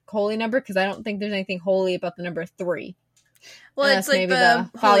considered a holy number, because I don't think there's anything holy about the number 3. Well, unless it's like maybe the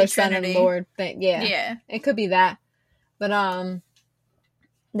Father, Holy Son, Trinity. and Lord thing. Yeah. It could be that. But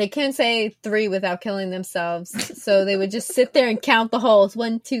they couldn't say 3 without killing themselves. So they would just sit there and count the holes.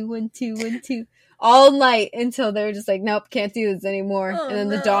 1, 2, 1, 2, 1, 2. All night until they were just like, nope, can't do this anymore. Oh, and then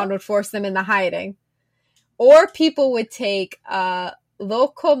the dawn would force them into hiding. Or people would take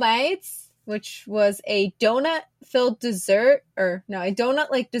lokomaites, which was a donut-filled dessert, a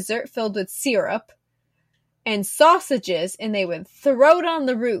donut-like dessert filled with syrup and sausages, and they would throw it on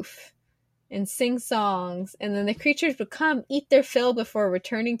the roof and sing songs. And then the creatures would come, eat their fill before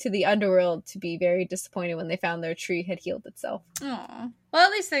returning to the underworld to be very disappointed when they found their tree had healed itself. Aw. Well,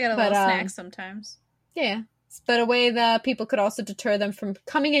 at least they got a little snack sometimes. Yeah. But a way that people could also deter them from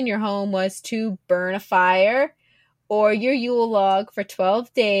coming in your home was to burn a fire or your Yule log for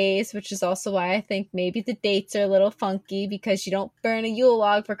 12 days, which is also why I think maybe the dates are a little funky, because you don't burn a Yule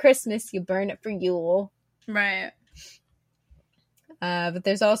log for Christmas, you burn it for Yule. Right. But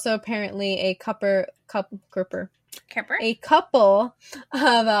there's also apparently a couple of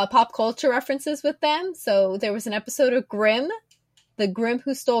pop culture references with them. So there was an episode of Grimm, The Grimm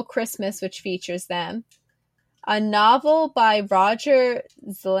Who Stole Christmas, which features them. A novel by Roger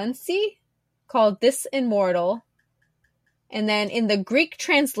Zelensky called This Immortal. And then in the Greek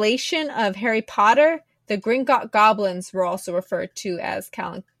translation of Harry Potter, the Gringotts goblins were also referred to as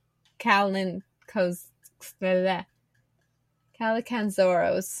Calacanzoros.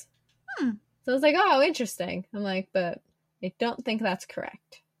 So I was like, oh, interesting. I'm like, but I don't think that's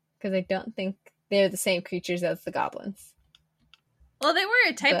correct, because I don't think they're the same creatures as the goblins. Well, they were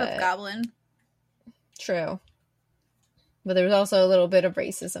a type of goblin. True. But there was also a little bit of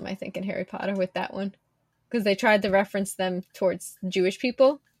racism, I think, in Harry Potter with that one. Because they tried to reference them towards Jewish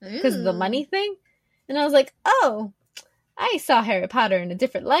people because of the money thing. And I was like, oh, I saw Harry Potter in a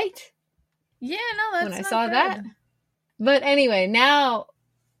different light. Yeah, no, that's when I not saw good. that. But anyway, now,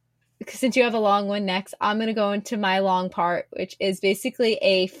 since you have a long one next, I'm going to go into my long part, which is basically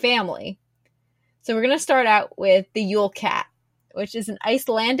a family. So we're going to start out with the Yule Cat, which is an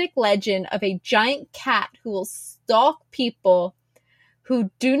Icelandic legend of a giant cat who will stalk people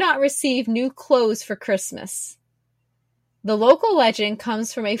who do not receive new clothes for Christmas. The local legend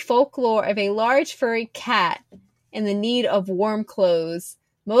comes from a folklore of a large furry cat in the need of warm clothes.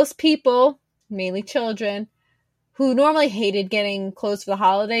 Most people, mainly children, who normally hated getting clothes for the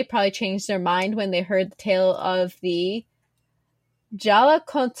holiday, probably changed their mind when they heard the tale of the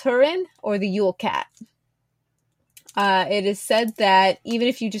Jólakötturinn, or the Yule Cat. It is said that even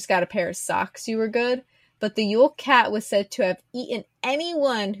if you just got a pair of socks, you were good. But the Yule Cat was said to have eaten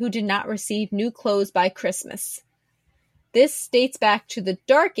anyone who did not receive new clothes by Christmas. This dates back to the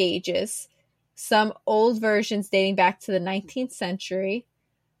Dark Ages, some old versions dating back to the 19th century,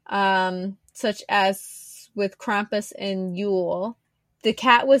 such as with Krampus and Yule. The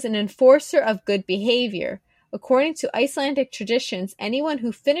cat was an enforcer of good behavior. According to Icelandic traditions, anyone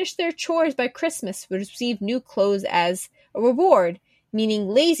who finished their chores by Christmas would receive new clothes as a reward, meaning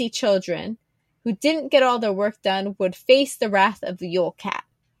lazy children who didn't get all their work done would face the wrath of the Yule Cat.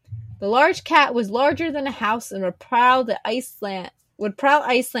 The large cat was larger than a house and would prowl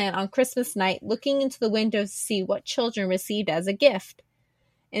Iceland on Christmas night, looking into the windows to see what children received as a gift.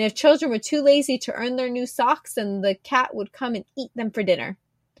 And if children were too lazy to earn their new socks, then the cat would come and eat them for dinner.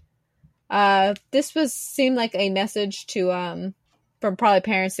 This seemed like a message to from probably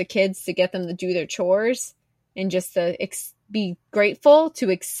parents to kids to get them to do their chores and just to be grateful to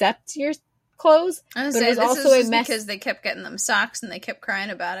accept your clothes. I was saying, this is because they kept getting them socks and they kept crying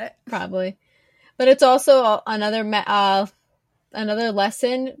about it. Probably, but it's also another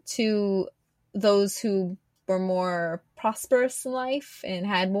lesson to those who were more prosperous in life and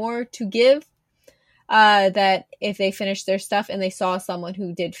had more to give. That if they finished their stuff and they saw someone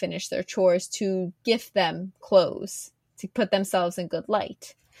who did finish their chores, to gift them clothes to put themselves in good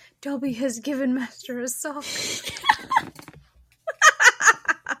light. Dobby has given Master a sock.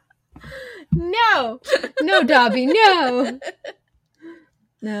 No, Dobby, no.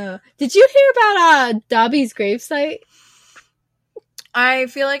 Did you hear about Dobby's gravesite? I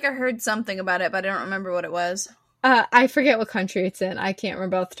feel like I heard something about it, but I don't remember what it was. I forget what country it's in. I can't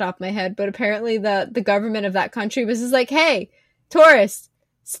remember off the top of my head, but apparently the government of that country was just like, hey, tourists,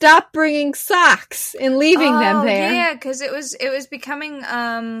 stop bringing socks and leaving them there. Yeah, because it was becoming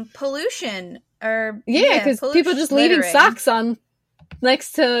pollution. Because people just leaving socks on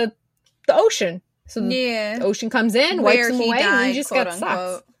next to the ocean. So the ocean comes in, wipes them away, and you just got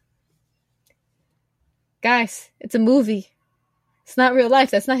socks. Guys, it's a movie. It's not real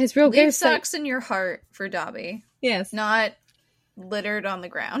life. That's not his real Leave socks in your heart for Dobby. Yes. Not littered on the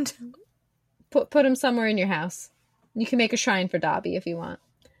ground. Put him somewhere in your house. You can make a shrine for Dobby if you want.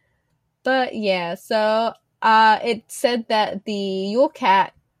 But yeah, so it said that the Yule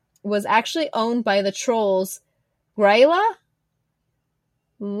Cat was actually owned by the trolls Grayla,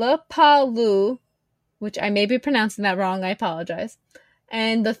 Lepalu, which I may be pronouncing that wrong, I apologize,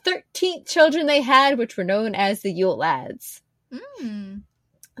 and the 13 children they had, which were known as the Yule Lads.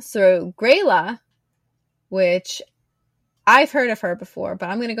 So Grayla, which I've heard of her before, but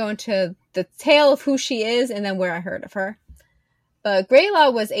I'm going to go into the tale of who she is and then where I heard of her. But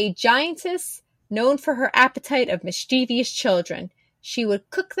Grayla was a giantess known for her appetite of mischievous children. She would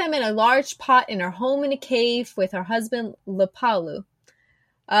cook them in a large pot in her home in a cave with her husband Lepalu.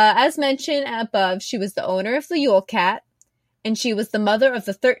 As mentioned above, she was the owner of the Yule Cat, and she was the mother of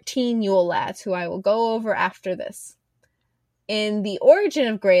the 13 Yule Lads, who I will go over after this. In the origin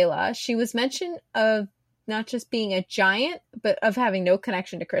of Grayla, she was mentioned of not just being a giant, but of having no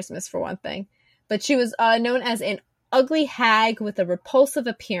connection to Christmas, for one thing. But she was known as an ugly hag with a repulsive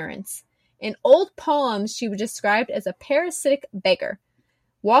appearance. In old poems, she was described as a parasitic beggar,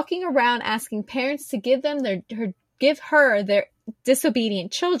 walking around asking parents to give her their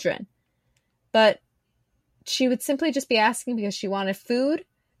disobedient children. But she would simply just be asking because she wanted food,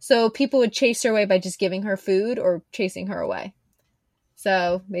 so people would chase her away by just giving her food or chasing her away.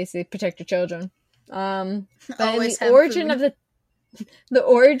 So basically, protect your children. But in the origin food. Of the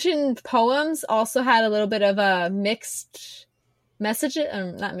origin poems also had a little bit of a mixed messages,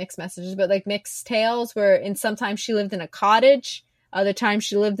 not mixed messages, but like mixed tales. Where in sometimes she lived in a cottage, other times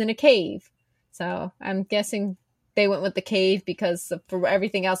she lived in a cave. So I'm guessing they went with the cave because for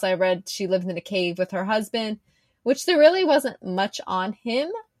everything else I read, she lived in a cave with her husband, which there really wasn't much on him.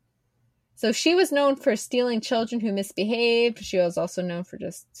 So she was known for stealing children who misbehaved. She was also known for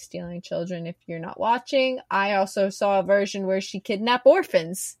just stealing children if you're not watching. I also saw a version where she kidnapped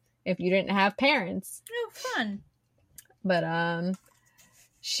orphans if you didn't have parents. Oh, fun. But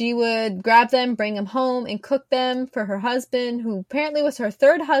she would grab them, bring them home, and cook them for her husband, who apparently was her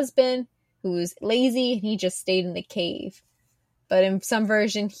third husband, who was lazy, and he just stayed in the cave. But in some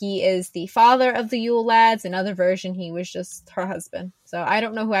version, he is the father of the Yule Lads. In other version, he was just her husband. So I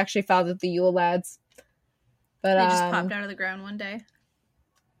don't know who actually fathered the Yule Lads. But they just popped out of the ground one day.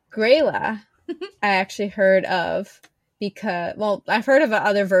 Grayla, I actually heard of because, well, I've heard of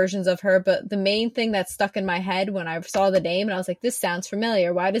other versions of her, but the main thing that stuck in my head when I saw the name, and I was like, this sounds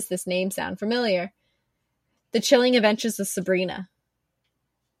familiar. Why does this name sound familiar? The Chilling Adventures of Sabrina.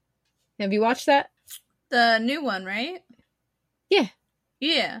 Have you watched that? The new one, right? Yeah.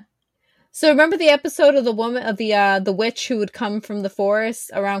 Yeah. So remember the episode of the woman of the witch who would come from the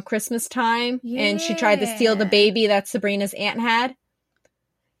forest around Christmas time, and she tried to steal the baby that Sabrina's aunt had?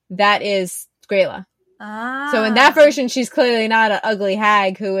 That is Grayla. Ah. So in that version, she's clearly not an ugly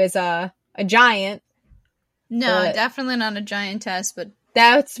hag who is a giant. No, definitely not a giantess, but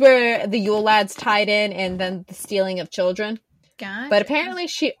that's where the Yule Lads tied in, and then the stealing of children. Gotcha. But apparently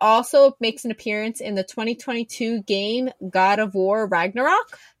she also makes an appearance in the 2022 game God of War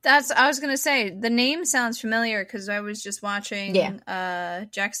Ragnarok. I was going to say, the name sounds familiar because I was just watching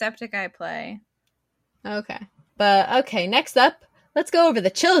Jacksepticeye play. Okay. But, okay, next up, let's go over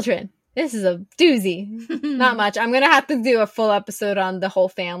the children. This is a doozy. Not much. I'm going to have to do a full episode on the whole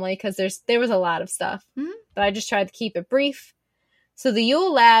family because there was a lot of stuff. Mm-hmm. But I just tried to keep it brief. So the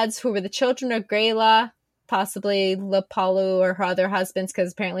Yule Lads, who were the children of Grayla, possibly Lepalu or her other husbands,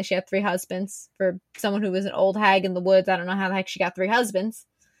 because apparently she had 3 husbands. For someone who was an old hag in the woods, I don't know how the heck she got 3 husbands.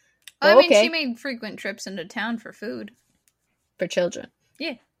 Well, I mean, she made frequent trips into town for food. For children.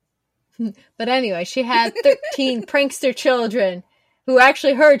 Yeah. But anyway, she had 13 prankster children who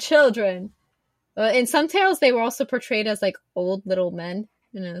actually her children. In some tales, they were also portrayed as, like, old little men.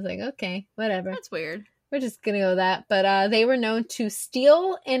 And I was like, okay, whatever. That's weird. We're just going to go with that. But they were known to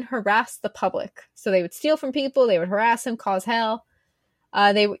steal and harass the public. So they would steal from people. They would harass them, cause hell.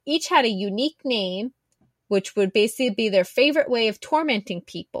 They each had a unique name, which would basically be their favorite way of tormenting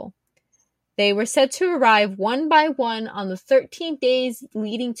people. They were said to arrive one by one on the 13 days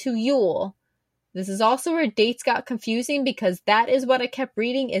leading to Yule. This is also where dates got confusing because that is what I kept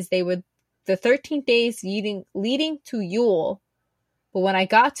reading is the 13 days leading to Yule. But when I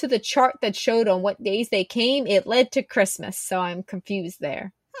got to the chart that showed on what days they came, it led to Christmas, so I'm confused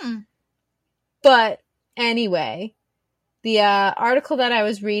there. But anyway, the article that I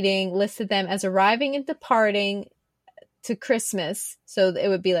was reading listed them as arriving and departing to Christmas. So it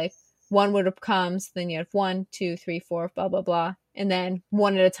would be like one would have come, so then you have 1, 2, 3, 4, blah, blah, blah. And then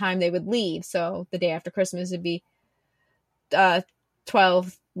one at a time they would leave. So the day after Christmas would be 12,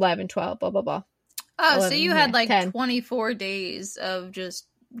 11, 12, blah, blah, blah. Oh, 11, so you had like 10. 24 days of just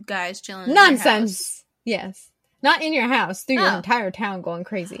guys chilling in Nonsense. your house. Yes. Not in your house, through your entire town going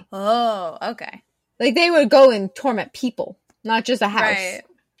crazy. Oh, okay. Like they would go and torment people, not just a house. Right.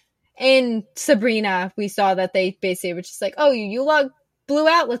 In Sabrina, we saw that they basically were just like, oh, you log blew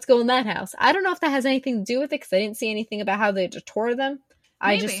out, let's go in that house. I don't know if that has anything to do with it because I didn't see anything about how they deter them.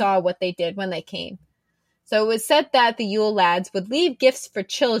 Maybe. I just saw what they did when they came. So it was said that the Yule Lads would leave gifts for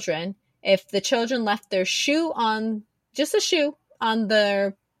children if the children left their shoe on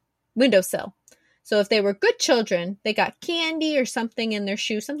their windowsill. So if they were good children, they got candy or something in their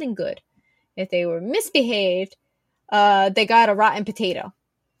shoe, something good. If they were misbehaved, they got a rotten potato.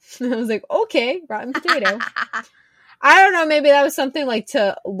 I was like, okay, rotten potato. I don't know, maybe that was something like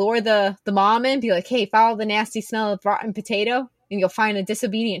to lure the mom in, be like, hey, follow the nasty smell of rotten potato, and you'll find a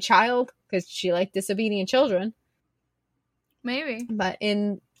disobedient child, because she liked disobedient children. Maybe. But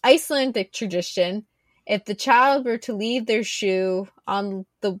in Icelandic tradition, if the child were to leave their shoe on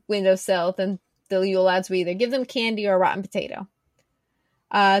the windowsill, then the Yule Lads would either give them candy or a rotten potato.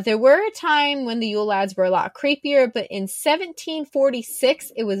 There were a time when the Yule Lads were a lot creepier, but in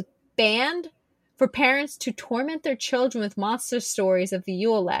 1746, it was banned for parents to torment their children with monster stories of the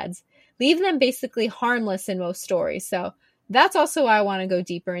Yule Lads, leaving them basically harmless in most stories. So that's also why I want to go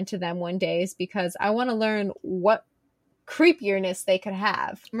deeper into them one day, is because I want to learn what creepierness they could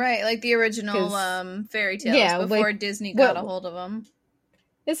have. Right, like the original fairy tales before Disney got a hold of them.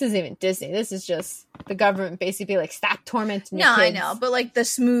 This isn't even Disney. This is just the government basically like, stop tormenting your kids. No, I know, but like the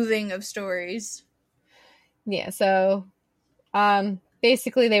smoothing of stories. Yeah, so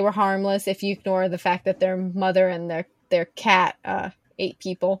basically they were harmless if you ignore the fact that their mother and their cat ate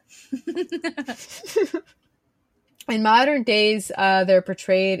people. In modern days, they're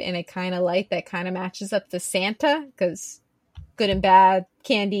portrayed in a kind of light that kind of matches up to Santa, because good and bad,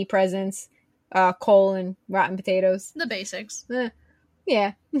 candy, presents, coal, and rotten potatoes. The basics.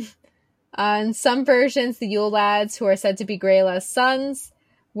 Yeah. In some versions, the Yule Lads, who are said to be Grayla's sons,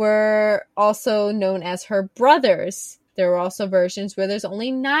 were also known as her brothers. There were also versions where there's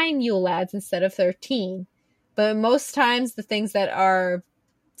only 9 Yule Lads instead of 13. But most times, the things that are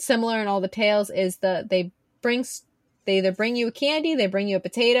similar in all the tales is that they either bring you a candy, they bring you a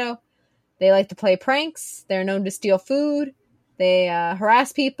potato, they like to play pranks, they're known to steal food, they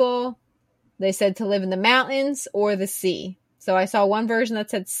harass people, they said to live in the mountains or the sea. So I saw one version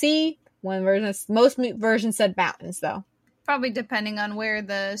that said sea, most versions said mountains, though. Probably depending on where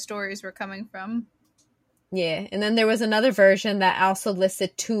the stories were coming from. Yeah, and then there was another version that also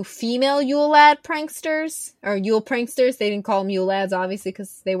listed 2 female Yule lad pranksters, or Yule pranksters. They didn't call them Yule lads, obviously,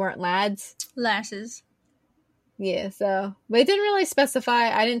 because they weren't lads. Lasses. Yeah, so they didn't really specify.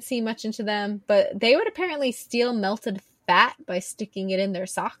 I didn't see much into them, but they would apparently steal melted fat by sticking it in their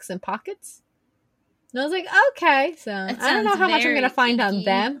socks and pockets. And I was like, okay, so I don't know how much I'm going to find on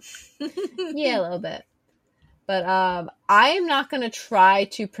them. Yeah, a little bit. But I am not going to try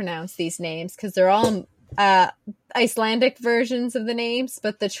to pronounce these names because they're all Icelandic versions of the names,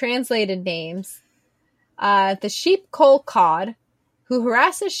 but the translated names. The sheep coal cod, who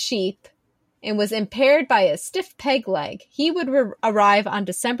harasses sheep and was impaired by a stiff peg leg. He would arrive on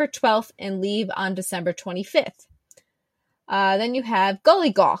December 12th and leave on December 25th. Then you have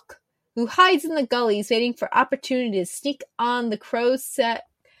Gully Gawk, who hides in the gullies waiting for opportunity to sneak on the crow's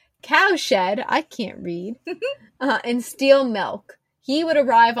cowshed, I can't read, and steal milk. He would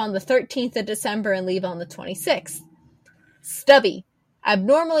arrive on the 13th of December and leave on the 26th. Stubby,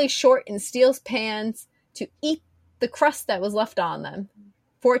 abnormally short and steals pans to eat the crust that was left on them.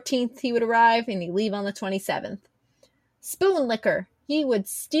 14th he would arrive and he'd leave on the 27th. Spoon Licker, he would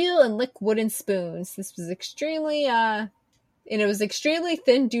steal and lick wooden spoons. This was extremely, and it was extremely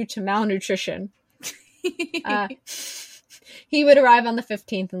thin due to malnutrition. He would arrive on the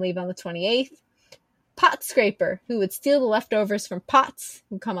 15th and leave on the 28th. Pot Scraper, who would steal the leftovers from pots,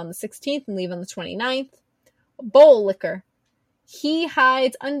 would come on the 16th and leave on the 29th. Bowl Licker, he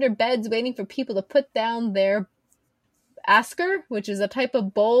hides under beds waiting for people to put down their asker, which is a type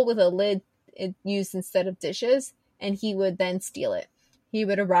of bowl with a lid used instead of dishes, and he would then steal it. He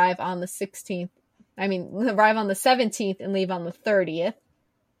would arrive on the 17th and leave on the 30th.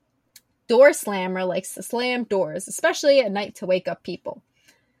 Door Slammer likes to slam doors, especially at night to wake up people.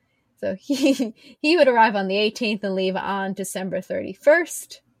 So he would arrive on the 18th and leave on December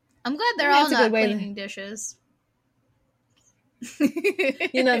 31st. I'm glad they're all not cleaning dishes.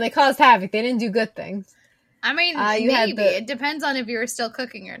 They caused havoc. They didn't do good things. I mean, maybe. It depends on if you were still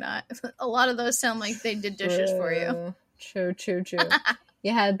cooking or not. A lot of those sound like they did dishes for you. True.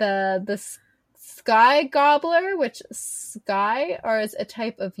 You had the Sky Gobbler, which sky is a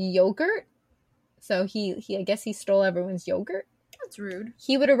type of yogurt. So I guess he stole everyone's yogurt. That's rude.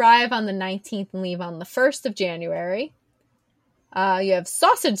 He would arrive on the 19th and leave on the 1st of January. You have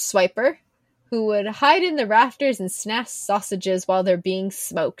Sausage Swiper, who would hide in the rafters and snatch sausages while they're being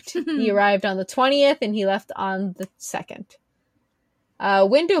smoked. He arrived on the 20th and he left on the 2nd.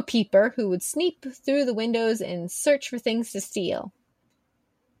 Window Peeper, who would sneak through the windows and search for things to steal.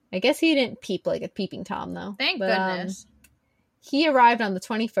 I guess he didn't peep like a peeping Tom, though. Thank goodness. He arrived on the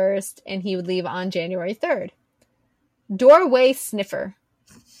 21st and he would leave on January 3rd. Doorway Sniffer.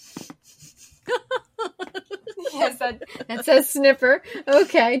 Yes, that says sniffer.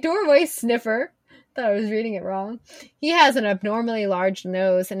 Okay, Doorway Sniffer. Thought I was reading it wrong. He has an abnormally large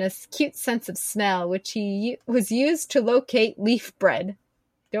nose and a cute sense of smell, which he was used to locate leaf bread.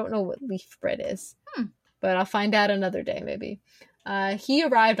 Don't know what leaf bread is, but I'll find out another day, maybe. He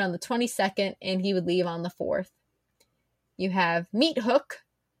arrived on the 22nd and he would leave on the 4th. You have Meat Hook,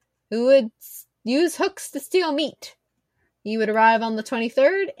 who would use hooks to steal meat. He would arrive on the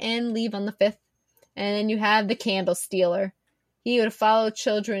 23rd and leave on the 5th. And then you have the Candle Stealer. He would follow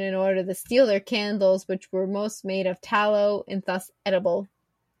children in order to steal their candles, which were most made of tallow and thus edible.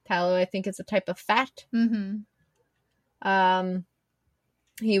 Tallow, I think, is a type of fat. Mm-hmm.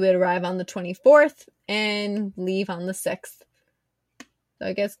 He would arrive on the 24th and leave on the 6th. So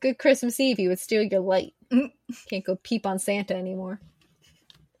I guess good Christmas Eve, he would steal your light. Can't go peep on Santa anymore.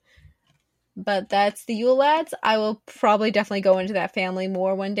 But that's the Yule Lads. I will probably definitely go into that family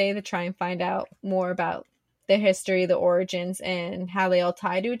more one day to try and find out more about their history, the origins, and how they all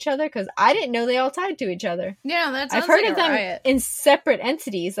tie to each other. Because I didn't know they all tied to each other. Yeah, that sounds I've heard like of them riot. in separate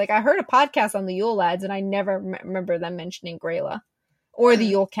entities. Like I heard a podcast on the Yule Lads, and I never remember them mentioning Grayla or the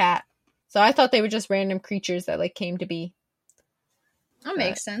Yule Cat. So I thought they were just random creatures that came to be. That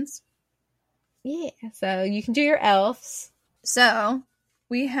makes sense. Yeah, so you can do your elves. So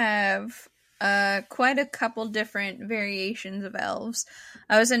we have quite a couple different variations of elves.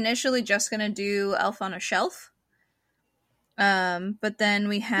 I was initially just going to do Elf on a Shelf. But then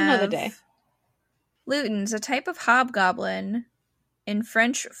we have another day. Lutens, a type of hobgoblin in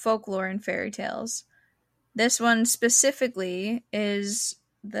French folklore and fairy tales. This one specifically is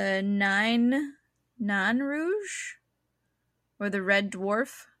the Nain Rouge, or the Red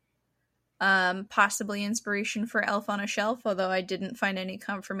Dwarf. Possibly inspiration for Elf on a Shelf, although I didn't find any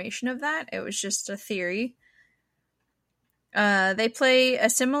confirmation of that. It was just a theory. They play a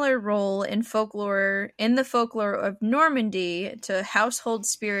similar role in the folklore of Normandy to household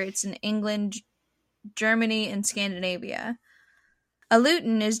spirits in England, Germany, and Scandinavia. A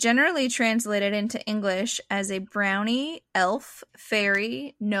lutein is generally translated into English as a brownie, elf,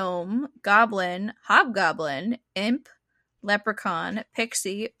 fairy, gnome, goblin, hobgoblin, imp, leprechaun,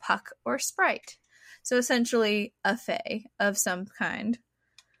 pixie, puck, or sprite. So essentially a fae of some kind.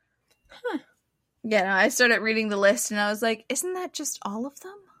 Huh. Yeah, no, I started reading the list and I was like, isn't that just all of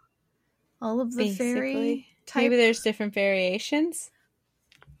them? All of the fairy type? Maybe there's different variations?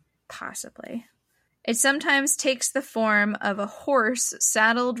 Possibly. It sometimes takes the form of a horse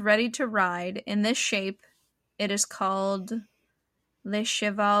saddled ready to ride. In this shape, it is called Le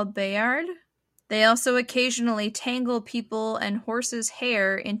Cheval Bayard. They also occasionally tangle people and horses'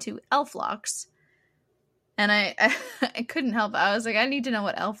 hair into elf locks. And I couldn't help it. I was like, I need to know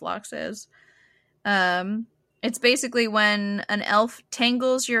what elf locks is. It's basically when an elf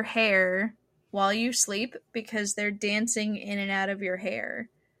tangles your hair while you sleep because they're dancing in and out of your hair.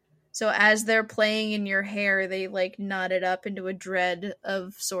 So as they're playing in your hair, they like knot it up into a dread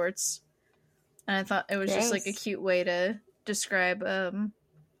of sorts. And I thought it was just like a cute way to describe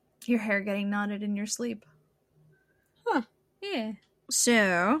your hair getting knotted in your sleep. Huh. Yeah.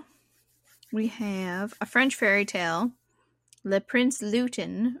 So we have a French fairy tale, Le Prince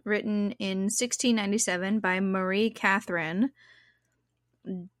Lutin, written in 1697 by Marie Catherine.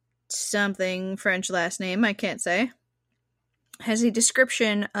 Something French last name, I can't say. Has a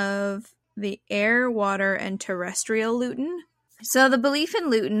description of the air, water, and terrestrial lutin. So the belief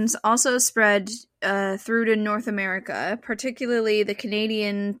in lutins also spread through to North America, particularly the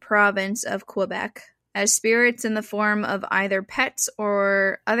Canadian province of Quebec, as spirits in the form of either pets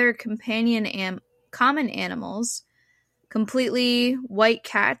or other companion common animals. Completely white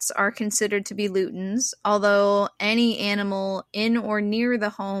cats are considered to be lutins, although any animal in or near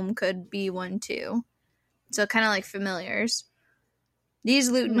the home could be one too. So kind of like familiars.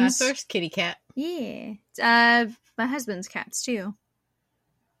 These lutins... My first kitty cat. Yeah. My husband's cats, too.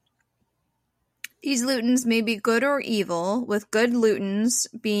 These lutins may be good or evil, with good lutins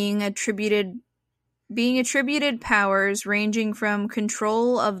being attributed powers ranging from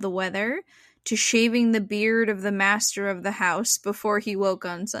control of the weather to shaving the beard of the master of the house before he woke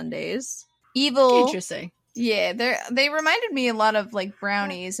on Sundays. Evil... Interesting. Yeah, they reminded me a lot of, like,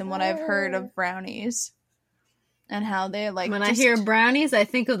 brownies and what I've heard of brownies. And how they're like... When I hear brownies, I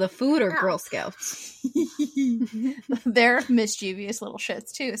think of the food or Girl Scouts. They're mischievous little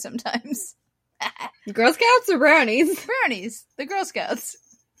shits, too, sometimes. Girl Scouts or brownies? Brownies. The Girl Scouts.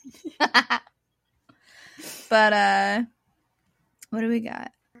 But, what do we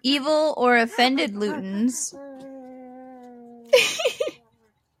got? Evil or offended lutins.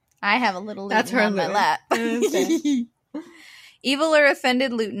 I have a little lutin on my lap. Okay. Evil or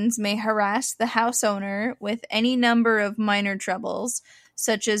offended lutins may harass the house owner with any number of minor troubles,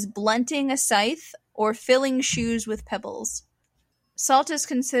 such as blunting a scythe or filling shoes with pebbles. Salt is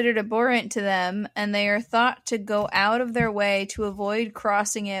considered abhorrent to them, and they are thought to go out of their way to avoid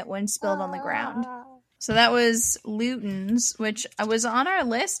crossing it when spilled on the ground. So that was lutins, which was on our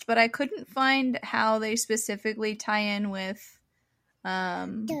list, but I couldn't find how they specifically tie in with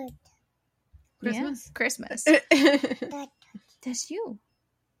Christmas. Yeah, Christmas. That's you.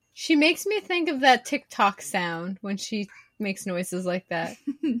 She makes me think of that TikTok sound when she makes noises like that.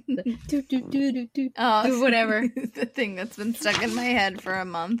 Oh, whatever. The thing that's been stuck in my head for a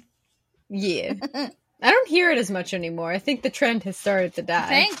month. Yeah. I don't hear it as much anymore. I think the trend has started to die.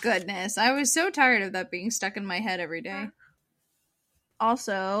 Thank goodness. I was so tired of that being stuck in my head every day.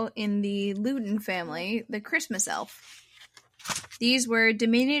 Also, in the Lutin family, the Christmas elf. These were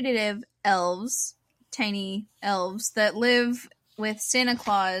diminutive elves, tiny elves, that live with Santa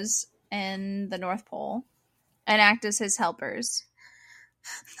Claus and the North Pole and act as his helpers.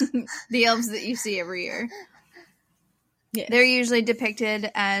 The elves that you see every year. Yes. They're usually depicted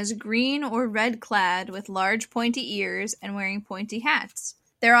as green or red clad with large pointy ears and wearing pointy hats.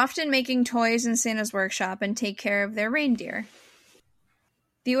 They're often making toys in Santa's workshop and take care of their reindeer.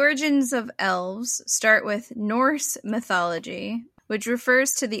 The origins of elves start with Norse mythology, which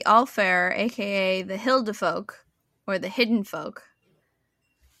refers to the Alfair, aka the Hildefolk, or the Hidden Folk.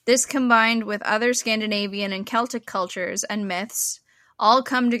 This combined with other Scandinavian and Celtic cultures and myths all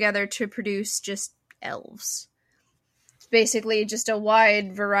come together to produce just elves. It's basically just a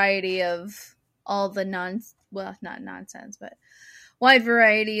wide variety of all the not nonsense, but wide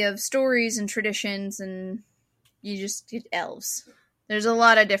variety of stories and traditions, and you just get elves. There's a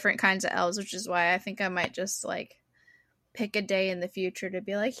lot of different kinds of elves, which is why I think I might just like pick a day in the future to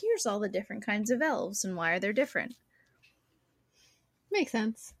be like, here's all the different kinds of elves and why are they different. Makes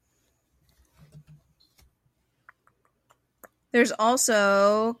sense. There's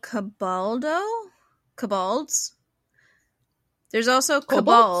also Cabaldo. kobolds. There's also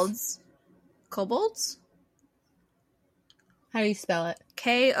Kobolds? Kobolds? How do you spell it?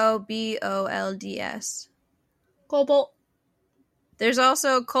 Kobolds. Kobold. There's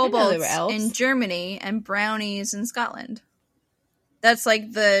also they kobolds were elves. in Germany and brownies in Scotland. That's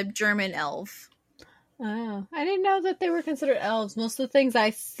like the German elf. Oh, I didn't know that they were considered elves. Most of the things I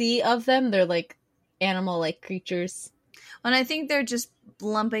see of them, they're like animal-like creatures. And I think they're just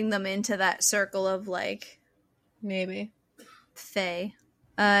lumping them into that circle of like... Maybe. Fae.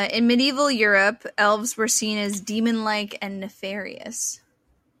 In medieval Europe, elves were seen as demon-like and nefarious.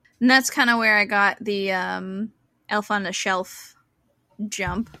 And that's kind of where I got the elf on the shelf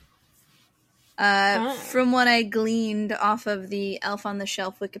jump. From what I gleaned off of the Elf on the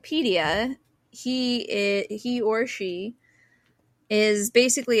Shelf Wikipedia, he or she is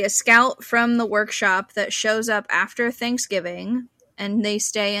basically a scout from the workshop that shows up after Thanksgiving, and they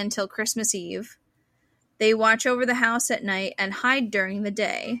stay until Christmas Eve. They watch over the house at night and hide during the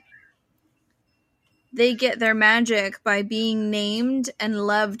day. They get their magic by being named and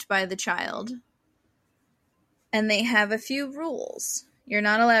loved by the child. And they have a few rules. You're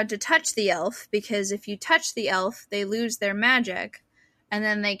not allowed to touch the elf, because if you touch the elf, they lose their magic, and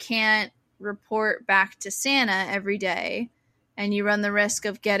then they can't report back to Santa every day, and you run the risk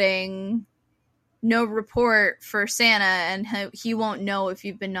of getting no report for Santa, and he won't know if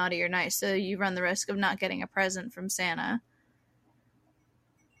you've been naughty or nice, so you run the risk of not getting a present from Santa.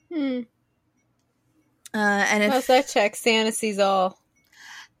 And if How's that check? Santa sees all.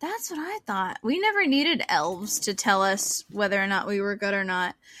 That's what I thought. We never needed elves to tell us whether or not we were good or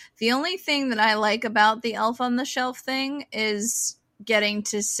not. The only thing that I like about the Elf on the Shelf thing is getting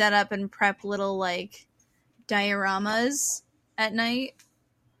to set up and prep little, like, dioramas at night.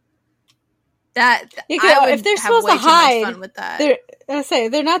 That if they're supposed to hide, fun with that.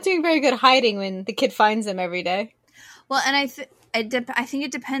 They're not doing very good hiding when the kid finds them every day. Well, and I think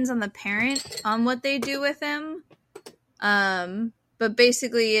it depends on the parent on what they do with him. But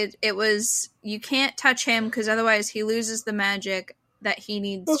basically, it was you can't touch him because otherwise he loses the magic that he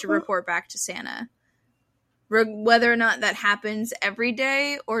needs to report back to Santa. Whether or not that happens every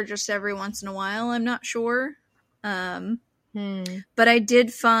day or just every once in a while, I'm not sure. But I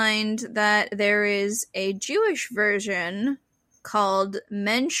did find that there is a Jewish version called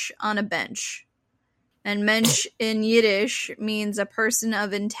Mensch on a Bench. And Mensch in Yiddish means a person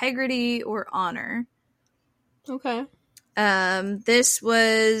of integrity or honor. Okay. It's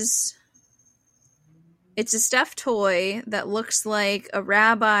a stuffed toy that looks like a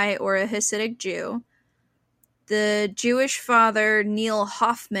rabbi or a Hasidic Jew. The Jewish father, Neil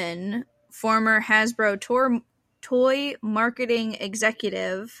Hoffman, former Hasbro toy marketing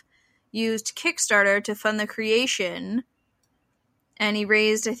executive, used Kickstarter to fund the creation, and he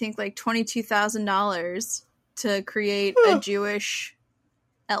raised, I think, like $22,000 to create a Jewish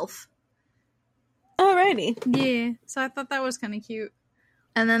elf. Alrighty. Yeah, so I thought that was kind of cute.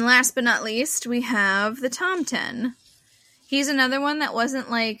 And then last but not least, we have the Tomten. He's another one that wasn't,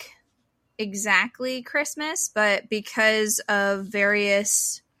 like, exactly Christmas, but because of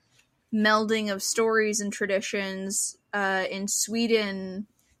various melding of stories and traditions in Sweden,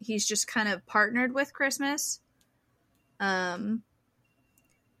 he's just kind of partnered with Christmas.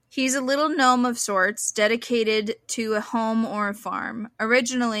 He's a little gnome of sorts, dedicated to a home or a farm.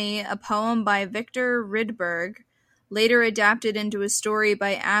 Originally a poem by Victor Rydberg, later adapted into a story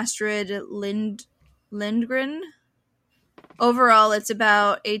by Astrid Lindgren. Overall, it's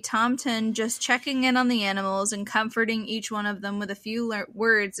about a Tomten just checking in on the animals and comforting each one of them with a few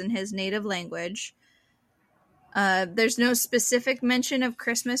words in his native language. There's no specific mention of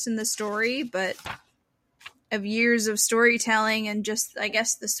Christmas in the story, but of years of storytelling and just, I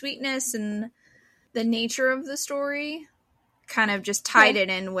guess, the sweetness and the nature of the story kind of just tied it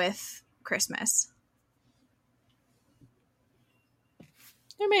in with Christmas.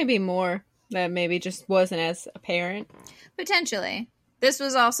 There may be more that maybe just wasn't as apparent. Potentially. This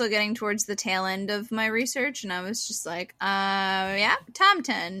was also getting towards the tail end of my research, and I was just like, yeah,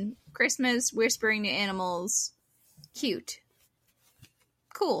 Tomten, Christmas, whispering to animals, cute.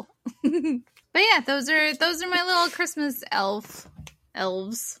 Cool. But yeah, those are my little Christmas elves.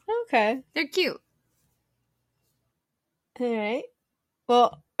 Okay. They're cute. Alright.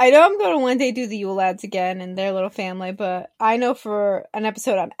 Well, I know I'm going to one day do the Yule Lads again and their little family, but I know for an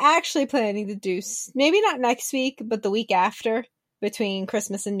episode I'm actually planning to do, maybe not next week, but the week after, between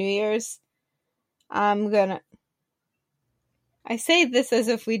Christmas and New Year's. I say this as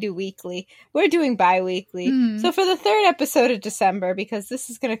if we do weekly. We're doing bi-weekly. Mm-hmm. So for the third episode of December, because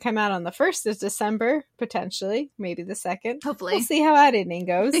this is going to come out on the 1st of December, potentially, maybe the 2nd. Hopefully. We'll see how editing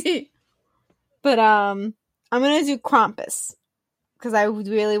goes. But I'm gonna do Krampus because I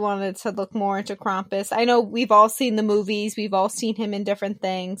really wanted to look more into Krampus. I know we've all seen the movies, we've all seen him in different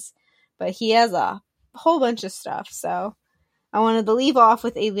things, but he has a whole bunch of stuff. So I wanted to leave off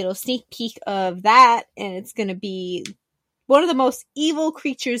with a little sneak peek of that, and it's gonna be one of the most evil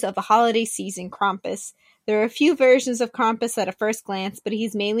creatures of the holiday season, Krampus. There are a few versions of Krampus at a first glance, but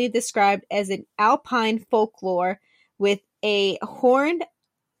he's mainly described as an alpine folklore with a horned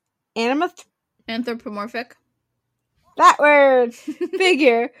anthropomorphic. That word!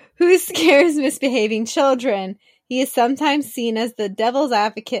 Figure who scares misbehaving children. He is sometimes seen as the devil's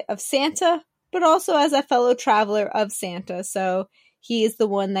advocate of Santa, but also as a fellow traveler of Santa. So he is the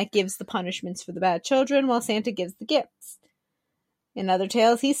one that gives the punishments for the bad children, while Santa gives the gifts. In other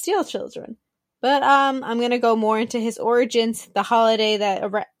tales, he steals children. But I'm going to go more into his origins, the holiday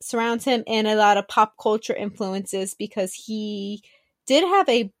that surrounds him, and a lot of pop culture influences, because he did have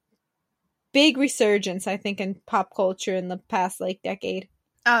a big resurgence, I think, in pop culture in the past, decade.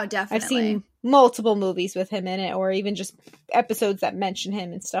 Oh, definitely. I've seen multiple movies with him in it, or even just episodes that mention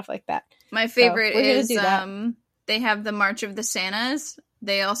him and stuff like that. My favorite is, they have the March of the Santas.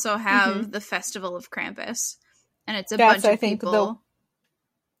 They also have the Festival of Krampus. And it's a bunch of people.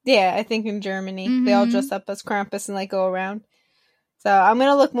 I think in Germany. They all dress up as Krampus and go around. So I'm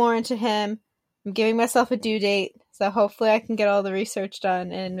going to look more into him. I'm giving myself a due date. So hopefully I can get all the research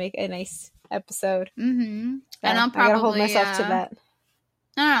done and make a nice episode. Mm-hmm. So and I'll probably... I got to hold myself to that.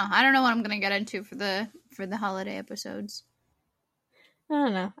 I don't know what I'm going to get into for the holiday episodes. I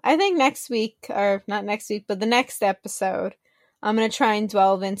don't know. I think next week, or not next week, but the next episode, I'm going to try and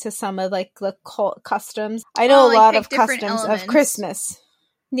delve into some of, the cult customs. I know a lot of customs of Christmas.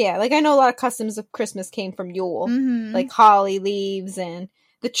 Yeah, I know a lot of customs of Christmas came from Yule. Like holly leaves and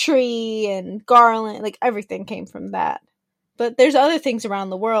the tree and garland. Everything came from that. But there's other things around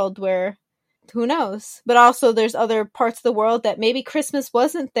the world where, who knows? But also there's other parts of the world that maybe Christmas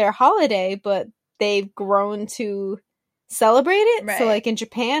wasn't their holiday, but they've grown to celebrate it. Right. So, in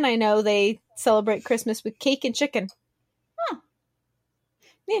Japan, I know they celebrate Christmas with cake and chicken.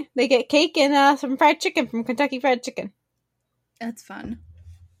 Yeah, they get cake and some fried chicken from Kentucky Fried Chicken. That's fun.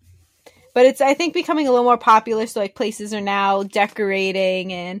 But it's, I think, becoming a little more popular, so, places are now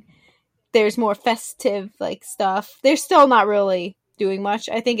decorating, and there's more festive, stuff. They're still not really doing much.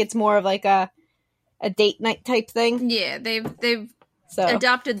 I think it's more of, a date night type thing. Yeah, they've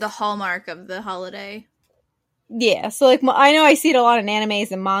adopted the hallmark of the holiday. Yeah, so, I know I see it a lot in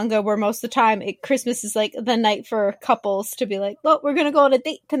animes and manga, where most of the time, Christmas is, the night for couples to be well, we're gonna go on a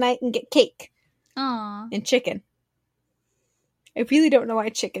date tonight and get cake. Aww. And chicken. I really don't know why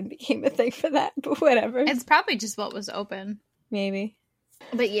chicken became a thing for that, but whatever. It's probably just what was open. Maybe.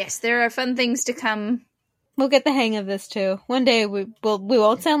 But yes, there are fun things to come. We'll get the hang of this, too. One day, we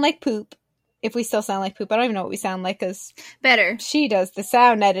won't sound like poop. If we still sound like poop. I don't even know what we sound like, because... Better. She does the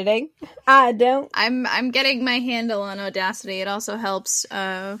sound editing. I don't. I'm getting my handle on Audacity. It also helps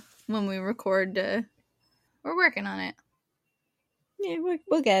when we record. We're working on it. Yeah,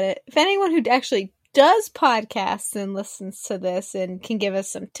 we'll get it. If anyone who actually does podcasts and listens to this and can give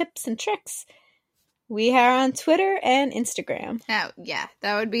us some tips and tricks, we are on Twitter and Instagram. Oh, yeah,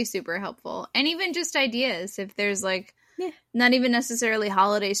 that would be super helpful. And even just ideas. If there's not even necessarily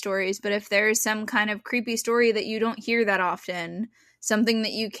holiday stories, but if there's some kind of creepy story that you don't hear that often, something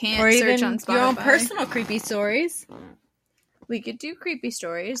that you can't search on Spotify. Your own personal creepy stories. We could do creepy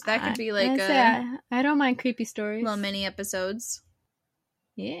stories. That could be I don't mind creepy stories. Little mini episodes.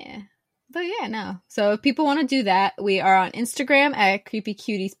 Yeah. But yeah, no. So if people want to do that, we are on Instagram at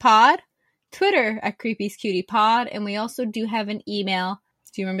CreepyCutiesPod, Twitter at CreepiesCutiePod, and we also do have an email.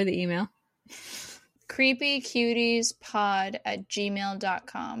 Do you remember the email?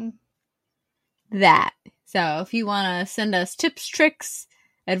 creepycutiespod@gmail.com. That. So if you want to send us tips, tricks,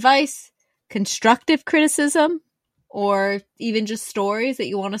 advice, constructive criticism, or even just stories that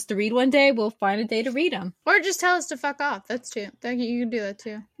you want us to read one day, we'll find a day to read them. Or just tell us to fuck off. That's too. You can do that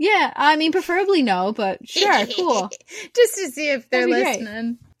too. Yeah, I mean, preferably no, but sure, cool. Just to see if they're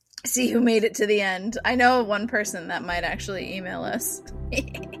listening. Great. See who made it to the end. I know one person that might actually email us.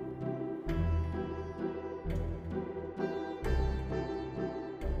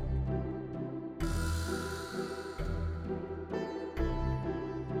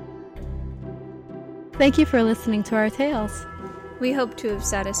 Thank you for listening to our tales. We hope to have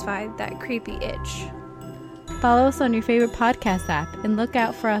satisfied that creepy itch. Follow us on your favorite podcast app and look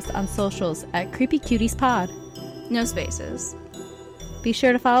out for us on socials at CreepyCutiesPod. No spaces. Be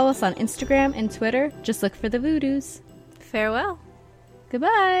sure to follow us on Instagram and Twitter. Just look for the Voodoos. Farewell.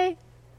 Goodbye.